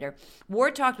week later,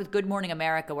 Ward talked with Good Morning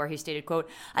America, where he stated, quote,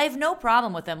 "I have no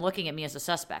problem with them looking at me as a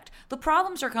suspect. The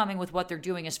problems are coming with what they're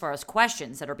doing as far as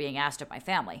questions that are being asked of my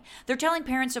family. They're telling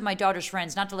parents of my daughter's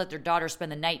friends not to let their daughter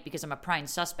spend the night because I'm a prime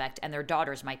suspect and their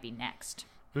daughters might be next."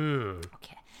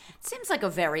 Okay. It seems like a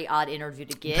very odd interview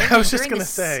to give. I was just going to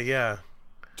say, yeah.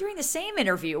 During the same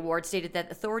interview, Ward stated that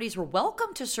authorities were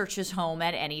welcome to search his home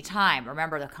at any time.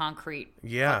 Remember the concrete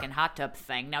fucking hot tub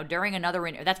thing. Now, during another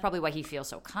that's probably why he feels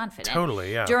so confident.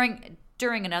 Totally, yeah.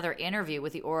 During another interview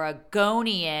with the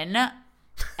Oregonian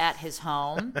at his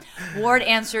home, Ward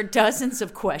answered dozens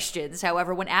of questions.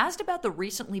 However, when asked about the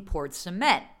recently poured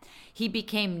cement, he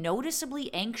became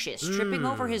noticeably anxious, tripping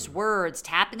over his words,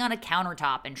 tapping on a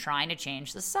countertop, and trying to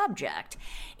change the subject.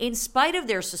 In spite of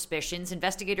their suspicions,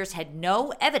 investigators had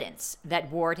no evidence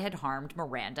that Ward had harmed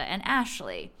Miranda and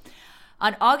Ashley.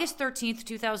 On August 13th,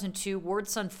 2002,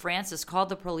 Ward's son Francis called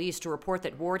the police to report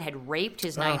that Ward had raped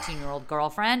his 19-year-old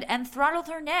girlfriend and throttled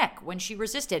her neck when she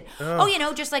resisted.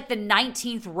 Just like the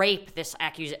 19th rape, this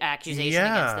accusation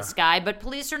against this guy, but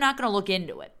police are not going to look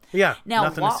into it. Yeah, now,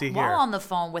 nothing to see here. While on the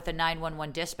phone with a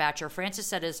 911 dispatcher, Francis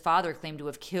said his father claimed to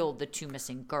have killed the two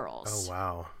missing girls. Oh,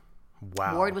 wow.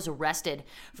 Ward was arrested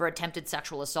for attempted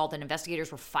sexual assault, and investigators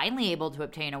were finally able to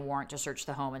obtain a warrant to search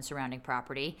the home and surrounding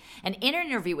property. And in an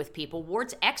interview with People,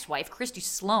 Ward's ex-wife, Christy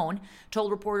Sloan,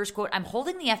 told reporters, quote, "I'm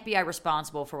holding the FBI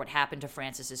responsible for what happened to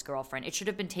Francis's girlfriend. It should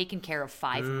have been taken care of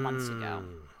 5 months ago."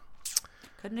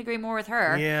 Couldn't agree more with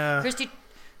her. Yeah.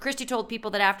 Christy told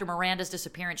People that after Miranda's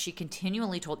disappearance, she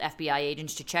continually told FBI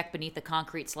agents to check beneath the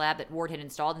concrete slab that Ward had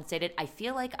installed and stated, "I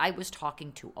feel like I was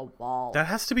talking to a wall." That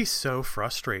has to be so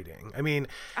frustrating. I mean,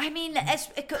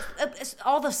 as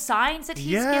all the signs that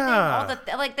he's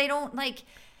giving, they don't, like...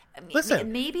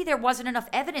 Listen, maybe there wasn't enough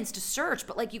evidence to search,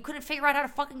 but you couldn't figure out how to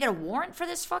fucking get a warrant for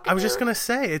this fucking I was dude? just going to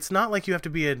say, it's not like you have to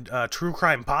be a true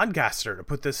crime podcaster to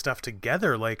put this stuff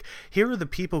together. Like, here are the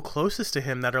people closest to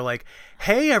him that are like,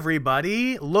 "Hey,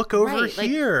 everybody, look over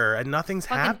here," and nothing's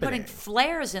happening. Putting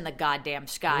flares in the goddamn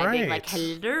sky, being like,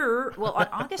 "Hello." Well, on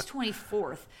August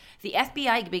 24th, the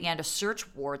FBI began to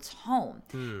search Ward's home.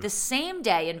 The same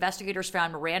day, investigators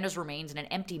found Miranda's remains in an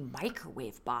empty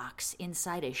microwave box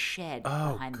inside a shed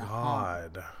behind the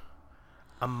home.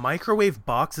 A microwave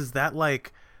box? Is that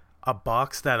like a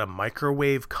box that a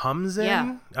microwave comes in?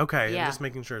 Yeah. Okay, Yeah. I'm just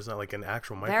making sure it's not like an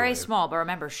actual microwave. Very small, but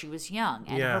remember, she was young,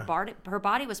 and Yeah. her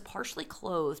body was partially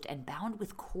clothed and bound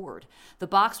with cord. The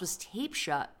box was taped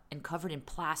shut and covered in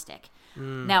plastic.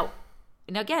 Now,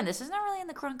 again, this is not really in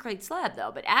the concrete slab,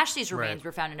 though, but Ashley's remains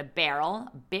were found in a barrel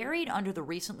buried under the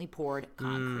recently poured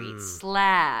concrete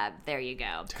slab. There you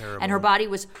go. Terrible. And her body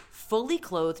was fully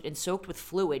clothed and soaked with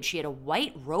fluid. She had a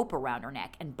white rope around her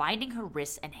neck and binding her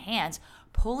wrists and hands,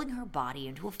 pulling her body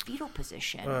into a fetal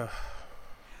position.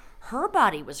 Her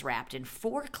body was wrapped in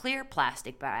 4 clear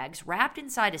plastic bags, wrapped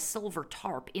inside a silver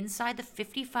tarp inside the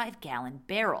 55-gallon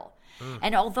barrel.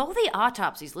 And although the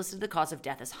autopsies listed the cause of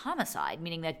death as homicide,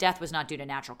 meaning that death was not due to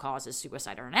natural causes,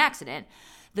 suicide, or an accident,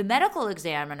 the medical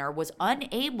examiner was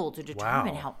unable to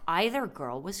determine how either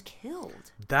girl was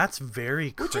killed. That's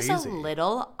very crazy. Which is a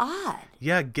little odd.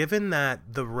 Yeah, given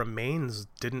that the remains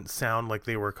didn't sound like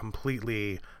they were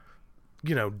completely,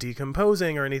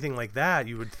 decomposing or anything like that,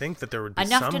 you would think that there would be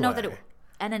enough some to know way. that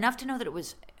it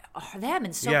was them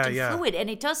and soaked in Yeah. fluid. And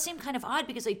it does seem kind of odd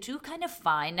because I do kind of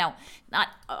find, now, not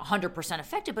 100%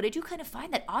 effective, but I do kind of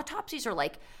find that autopsies are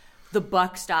like the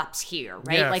buck stops here,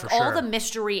 right? Yeah, like for all sure. the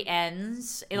mystery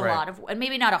ends in a Right. lot of, and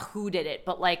maybe not a who did it,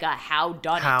 but like a how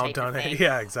done it type of thing.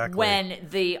 Yeah, exactly. When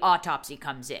the autopsy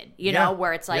comes in, you Yeah, know,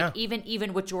 where it's like yeah.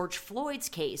 even with George Floyd's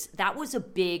case, that was a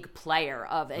big player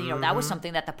of, that Mm-hmm. was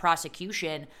something that the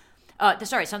prosecution.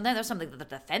 Something that the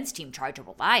defense team tried to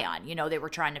rely on. They were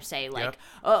trying to say like,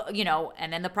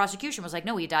 and then the prosecution was like,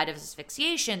 no, he died of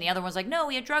asphyxiation. The other one's like, no,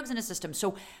 he had drugs in his system.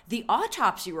 So the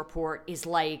autopsy report is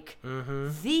like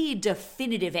the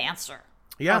definitive answer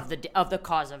of the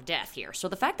cause of death here. So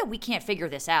the fact that we can't figure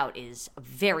this out is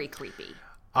very creepy.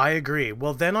 I agree.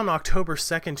 Well, then on October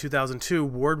 2nd, 2002,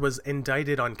 Ward was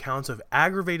indicted on counts of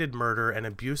aggravated murder and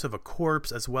abuse of a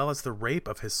corpse, as well as the rape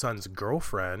of his son's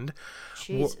girlfriend.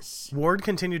 Jesus. Ward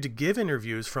continued to give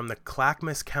interviews from the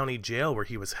Clackamas County Jail where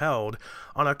he was held.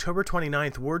 On October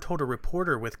 29th, Ward told a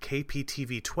reporter with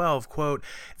KPTV 12, quote,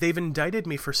 "They've indicted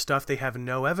me for stuff they have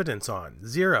no evidence on.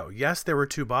 0. Yes, there were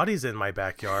 2 bodies in my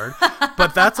backyard,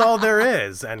 but that's all there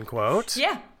is," end quote.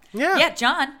 Yeah. Yeah. Yeah,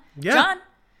 John. Yeah. John.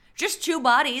 Just 2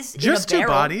 bodies Just in a 2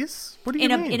 barrel. bodies? What do you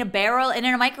mean? In a barrel and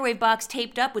in a microwave box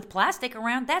taped up with plastic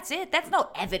around. That's it. That's no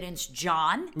evidence,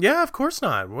 John. Yeah, of course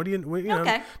not. What do you know?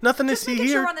 Okay. Nothing to Just see making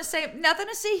here. Sure we're on the same. Nothing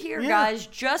to see here, Yeah. guys.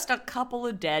 Just a couple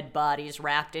of dead bodies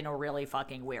wrapped in a really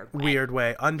fucking weird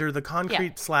way. Under the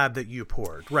concrete slab that you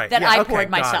poured. Right. That yeah, I okay,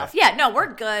 poured got myself. it. Yeah, no,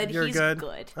 we're good. You're He's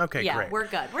good? Okay, yeah, great. we're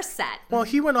good. We're set. Well,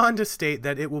 he went on to state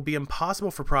that it will be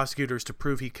impossible for prosecutors to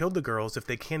prove he killed the girls if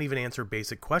they can't even answer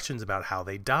basic questions about how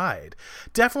they died.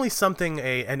 Definitely something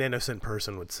an innocent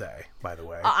person would say, by the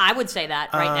way. I would say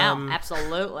that right now.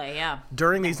 Absolutely, yeah.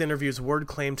 During these interviews, Ward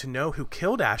claimed to know who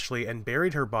killed Ashley and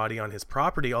buried her body on his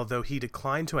property, although he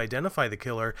declined to identify the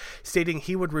killer, stating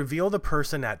he would reveal the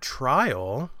person at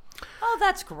trial. Oh,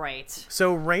 that's great.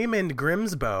 So Raymond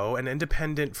Grimsbow, an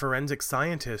independent forensic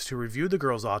scientist who reviewed the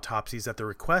girls' autopsies at the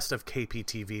request of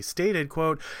KPTV, stated,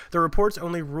 quote, "The reports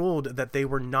only ruled that they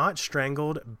were not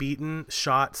strangled, beaten,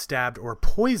 shot, stabbed, or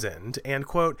poisoned," and,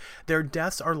 quote, "their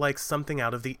deaths are like something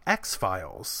out of the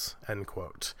X-Files," end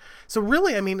quote. So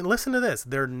really, I mean, listen to this.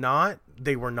 They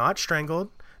were not strangled.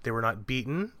 They were not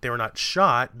beaten. They were not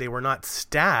shot. They were not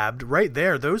stabbed. Right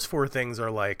there, those 4 things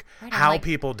are like how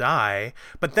people die.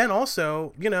 But then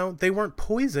also, they weren't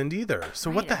poisoned either. So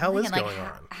what the hell is going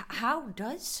on? How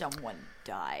does someone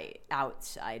die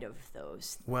outside of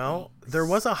those things? Well, there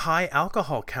was a high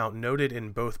alcohol count noted in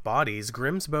both bodies.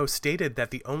 Grimsbow stated that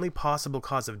the only possible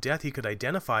cause of death he could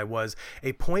identify was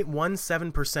a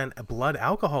 0.17% blood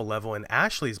alcohol level in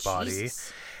Ashley's body.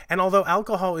 Jesus. And although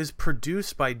alcohol is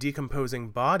produced by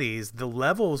decomposing bodies, the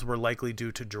levels were likely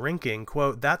due to drinking.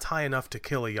 Quote, "That's high enough to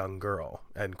kill a young girl,"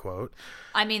 end quote.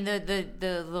 I mean,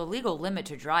 the legal limit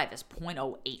to drive is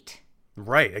 0.08.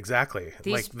 Right, exactly.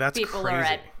 These that's people crazy. are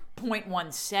at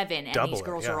 0.17, and Double these it,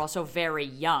 girls yeah. are also very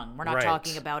young. We're not Right.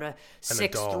 talking about a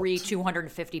 6'3", adult.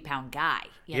 250-pound guy.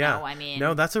 You Yeah. know, I mean...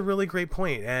 No, that's a really great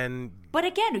point. And But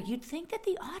again, you'd think that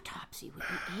the autopsy would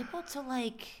be able to,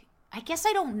 like... I guess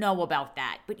I don't know about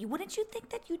that, but wouldn't you think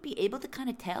that you'd be able to kind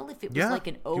of tell if it was like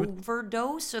an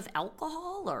overdose of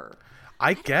alcohol or...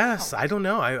 I guess. I don't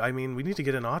know. I mean, we need to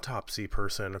get an autopsy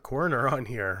person, a coroner on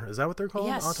here. Is that what they're called?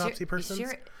 Yes, autopsy persons?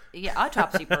 Yeah,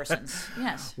 autopsy persons.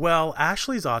 Yes. Well,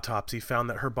 Ashley's autopsy found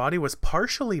that her body was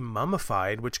partially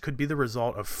mummified, which could be the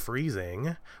result of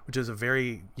freezing, which is a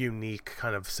very unique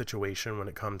kind of situation when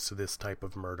it comes to this type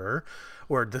of murder,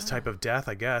 or this type of death,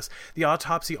 I guess. The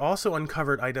autopsy also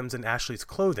uncovered items in Ashley's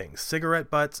clothing: cigarette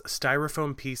butts,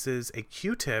 styrofoam pieces, a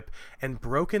Q-tip, and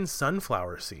broken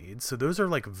sunflower seeds. So those are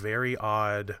like very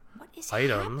odd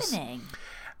items. Happening?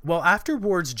 Well, after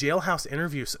Ward's jailhouse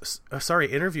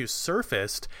interviews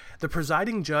surfaced, the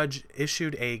presiding judge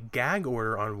issued a gag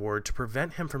order on Ward to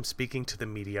prevent him from speaking to the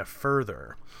media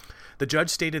further. The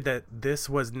judge stated that this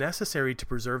was necessary to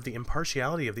preserve the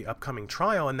impartiality of the upcoming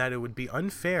trial and that it would be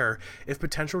unfair if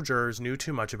potential jurors knew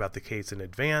too much about the case in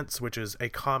advance, which is a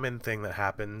common thing that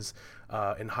happens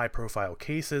in high-profile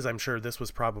cases. I'm sure this was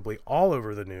probably all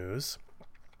over the news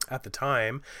at the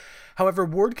time. However,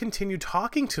 Ward continued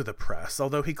talking to the press,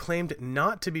 although he claimed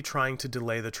not to be trying to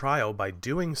delay the trial by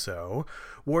doing so.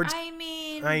 This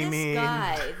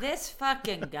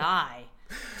fucking guy.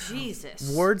 Jesus.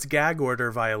 Ward's gag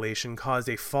order violation caused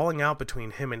a falling out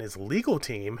between him and his legal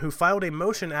team, who filed a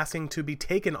motion asking to be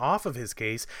taken off of his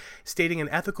case, stating an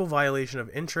ethical violation of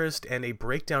interest and a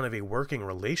breakdown of a working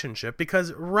relationship.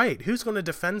 Because, right, who's going to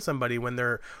defend somebody when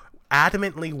they're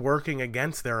adamantly working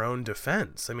against their own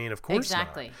defense? I mean, of course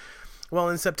exactly. Not. Well,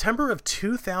 in September of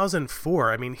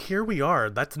 2004, I mean, here we are.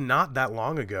 That's not that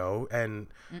long ago, and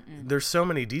there's so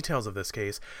many details of this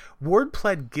case. Ward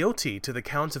pled guilty to the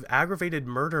counts of aggravated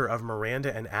murder of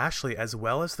Miranda and Ashley, as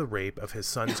well as the rape of his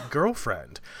son's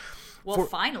girlfriend. Well,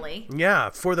 finally. Yeah,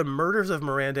 for the murders of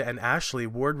Miranda and Ashley,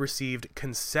 Ward received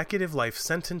consecutive life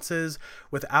sentences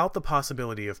without the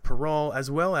possibility of parole,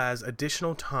 as well as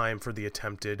additional time for the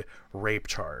attempted rape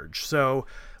charge. So,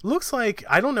 looks like,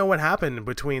 I don't know what happened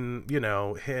between,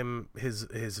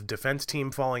 his defense team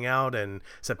falling out and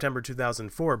September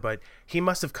 2004, but he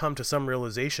must have come to some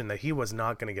realization that he was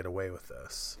not going to get away with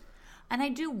this. And I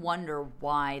do wonder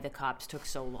why the cops took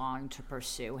so long to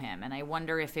pursue him. And I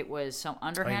wonder if it was some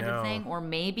underhanded thing, or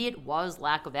maybe it was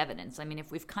lack of evidence. I mean, if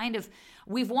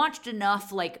we've watched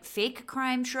enough like fake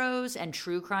crime shows and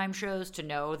true crime shows to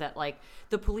know that like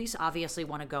the police obviously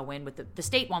want to go in with the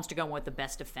state wants to go in with the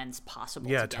best defense possible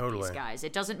to get these guys.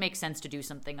 It doesn't make sense to do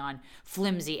something on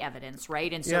flimsy evidence,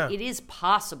 right? And so it is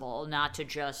possible not to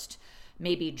just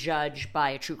maybe judge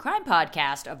by a true crime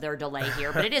podcast of their delay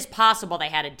here, but it is possible they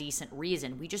had a decent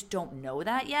reason. We just don't know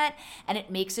that yet, and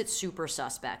it makes it super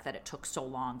suspect that it took so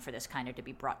long for this kind of to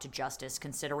be brought to justice,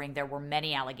 considering there were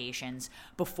many allegations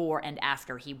before and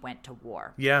after he went to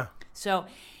war. Yeah. So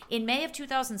in May of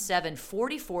 2007,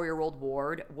 44-year-old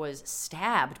Ward was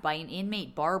stabbed by an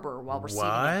inmate barber while receiving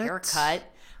a haircut.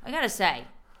 I gotta say,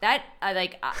 that,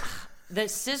 the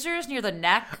scissors near the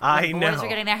neck when boys are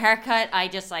getting their haircut, I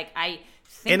think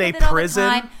in of a it all prison, the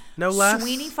time. no less.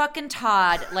 Sweeney fucking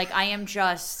Todd.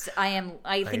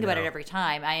 I think about it every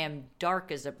time. I am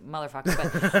dark as a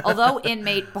motherfucker. But although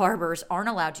inmate barbers aren't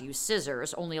allowed to use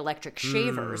scissors, only electric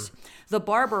shavers, the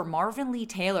barber Marvin Lee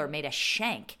Taylor made a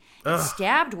shank and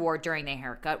stabbed Ward during the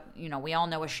haircut. We all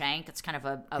know a shank. It's kind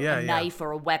of a knife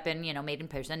or a weapon, made in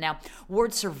prison. Now,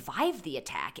 Ward survived the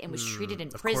attack and was treated in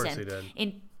prison. Of course he did.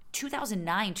 In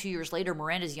 2009, 2 years later,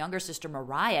 Miranda's younger sister,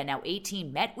 Mariah, now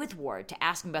 18, met with Ward to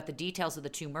ask him about the details of the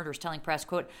two murders, telling press,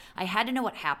 quote, "I had to know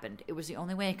what happened. It was the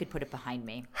only way I could put it behind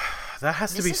me." That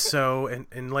has to be so, and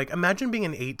imagine being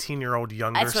an 18-year-old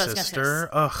younger sister.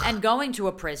 Ugh. And going to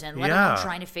a prison, let alone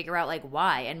trying to figure out,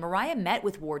 why. And Mariah met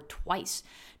with Ward twice.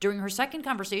 During her second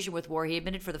conversation with Ward, he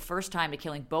admitted for the first time to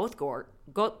killing both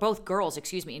girls.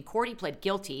 In court, he pled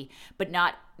guilty, but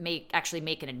not make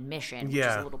an admission, which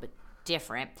is a little bit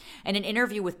different. In an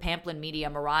interview with Pamplin Media,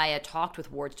 Mariah talked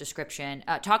about Ward's description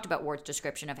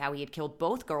of how he had killed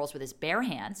both girls with his bare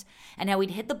hands and how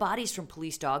he'd hid the bodies from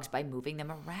police dogs by moving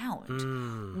them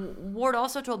around. Ward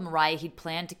also told Mariah he'd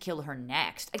planned to kill her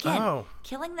next. Again,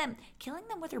 killing them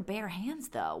with her bare hands,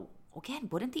 though. Again,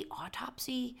 wouldn't the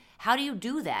autopsy? How do you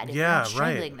do that if you're not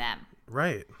strangling them?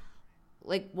 Right.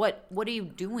 What are you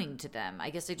doing to them? I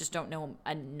guess I just don't know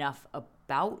enough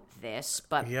about this,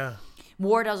 but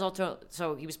Ward has also,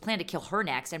 so he was planning to kill her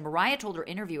next, and Mariah told her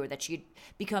interviewer that she'd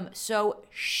become so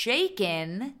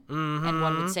shaken, and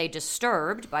one would say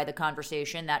disturbed by the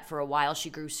conversation, that for a while she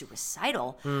grew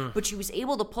suicidal, but she was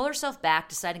able to pull herself back,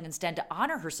 deciding instead to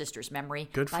honor her sister's memory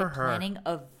by planning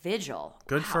a vigil.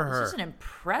 Good for her. This is an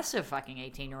impressive fucking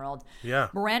 18-year-old. Yeah.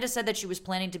 Miranda said that she was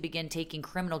planning to begin taking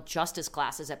criminal justice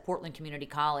classes at Portland Community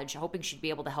College, hoping she'd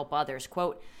be able to help others.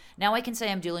 Quote, "Now I can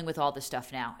say I'm dealing with all this stuff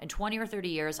now. In 20 or 30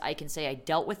 years, I can say I I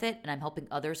dealt with it, and I'm helping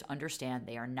others understand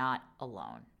they are not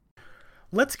alone.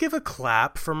 Let's give a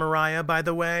clap for Mariah, by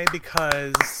the way,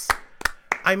 because,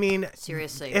 I mean,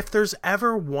 seriously, if there's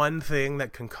ever one thing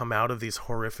that can come out of these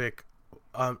horrific,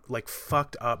 like,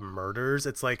 fucked up murders,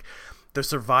 it's like the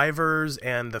survivors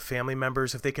and the family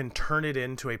members, if they can turn it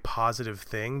into a positive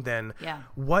thing, then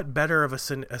what better of a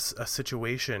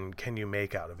situation can you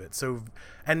make out of it? So,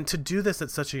 and to do this at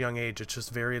such a young age, it's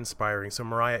just very inspiring. So,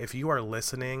 Mariah, if you are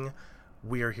listening,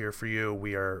 we are here for you.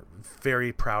 We are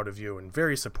very proud of you and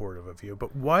very supportive of you.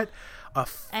 But what a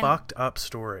fucked up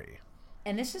story.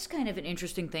 And this is kind of an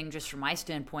interesting thing just from my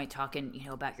standpoint, talking, you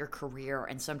know, about your career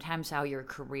and sometimes how your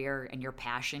career and your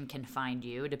passion can find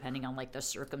you depending on like the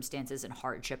circumstances and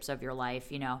hardships of your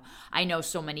life. You know, I know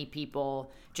so many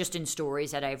people just in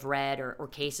stories that I've read or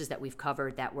cases that we've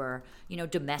covered that were, you know,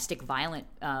 domestic violence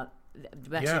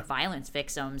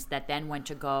victims that then went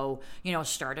to go, you know,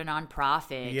 start a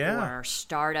nonprofit or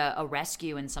start a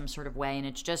rescue in some sort of way. And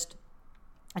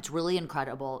it's really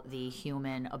incredible, the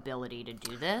human ability to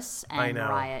do this. And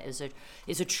Mariah is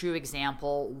a true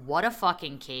example. What a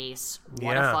fucking case.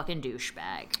 What a fucking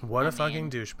douchebag. What a fucking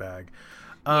douchebag.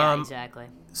 Yeah, exactly.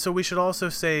 So we should also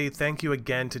say thank you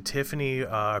again to Tiffany,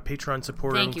 our Patreon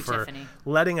supporter, for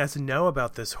letting us know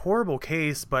about this horrible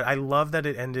case. But I love that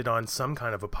it ended on some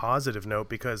kind of a positive note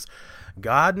because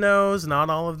God knows not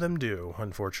all of them do,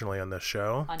 unfortunately, on this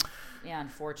show.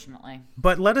 Unfortunately.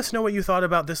 But let us know what you thought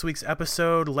about this week's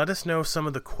episode. Let us know some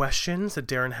of the questions that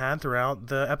Darren had throughout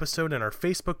the episode in our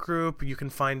Facebook group. You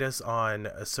can find us on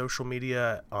social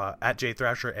media at Jay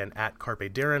Thrasher and at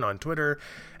Carpe Darren on Twitter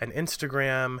and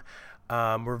Instagram.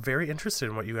 We're very interested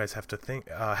in what you guys have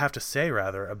to say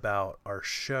about our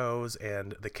shows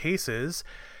and the cases.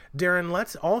 Darren,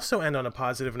 let's also end on a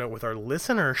positive note with our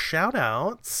listener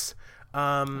shout-outs.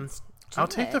 I'll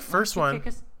take the first one.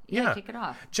 Kick it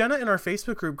off. Jenna in our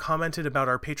Facebook group commented about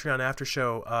our Patreon after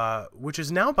show, which is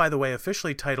now, by the way,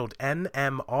 officially titled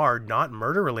NMR, Not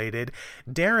Murder Related.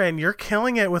 Darren, you're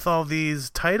killing it with all these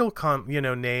title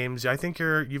names. I think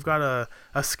you've got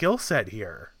a skill set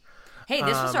here. Hey,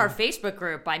 this was our Facebook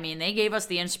group. I mean, they gave us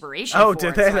the inspiration. Oh,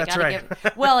 did they? So that's right.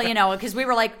 Well, you know, because we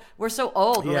were like, we're so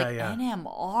old. We're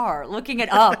NMR, looking it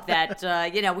up that,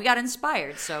 we got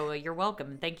inspired. So you're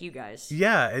welcome. Thank you guys.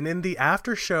 Yeah. And in the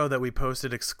after show that we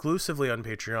posted exclusively on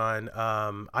Patreon,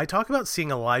 I talk about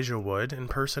seeing Elijah Wood in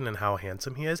person and how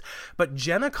handsome he is. But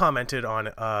Jenna commented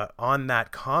on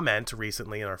that comment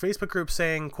recently in our Facebook group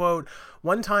saying, quote,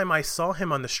 "One time I saw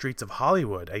him on the streets of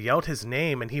Hollywood. I yelled his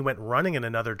name and he went running in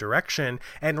another direction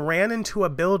and ran into a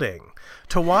building.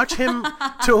 To watch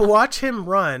him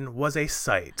run was a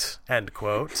sight," end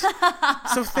quote.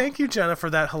 So thank you, Jenna,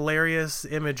 for that hilarious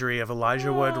imagery of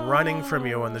Elijah Wood running from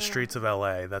you on the streets of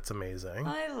LA. That's amazing.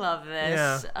 I love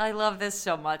this. Yeah. I love this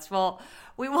so much. Well,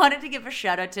 we wanted to give a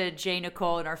shout out to Jay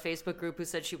Nicole in our Facebook group who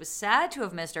said she was sad to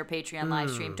have missed our Patreon live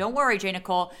stream. Don't worry, Jay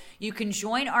Nicole. You can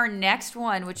join our next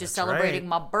one, which is celebrating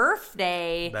my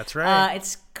birthday. That's right.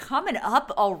 It's coming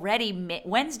up already,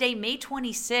 Wednesday, May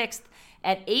 26th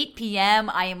at 8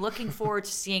 p.m. I am looking forward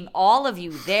to seeing all of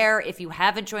you there. If you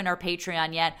haven't joined our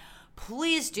Patreon yet,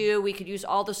 please do. We could use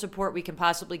all the support we can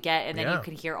possibly get, and then you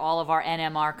can hear all of our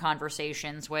NMR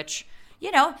conversations, which,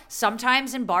 you know,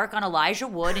 sometimes embark on Elijah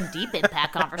Wood and deep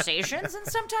impact conversations, and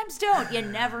sometimes don't. You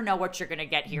never know what you're going to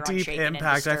get here on Shaken and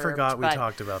Impact. Disturbed. I forgot we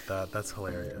talked about that. That's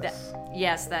hilarious.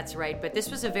 Yes, that's right. But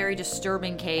this was a very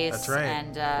disturbing case. That's right.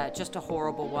 And just a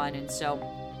horrible one. And so,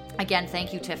 again,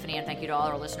 thank you, Tiffany, and thank you to all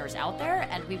our listeners out there.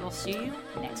 And we will see you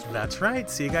next week. That's right.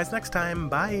 See you guys next time.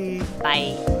 Bye.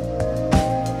 Bye.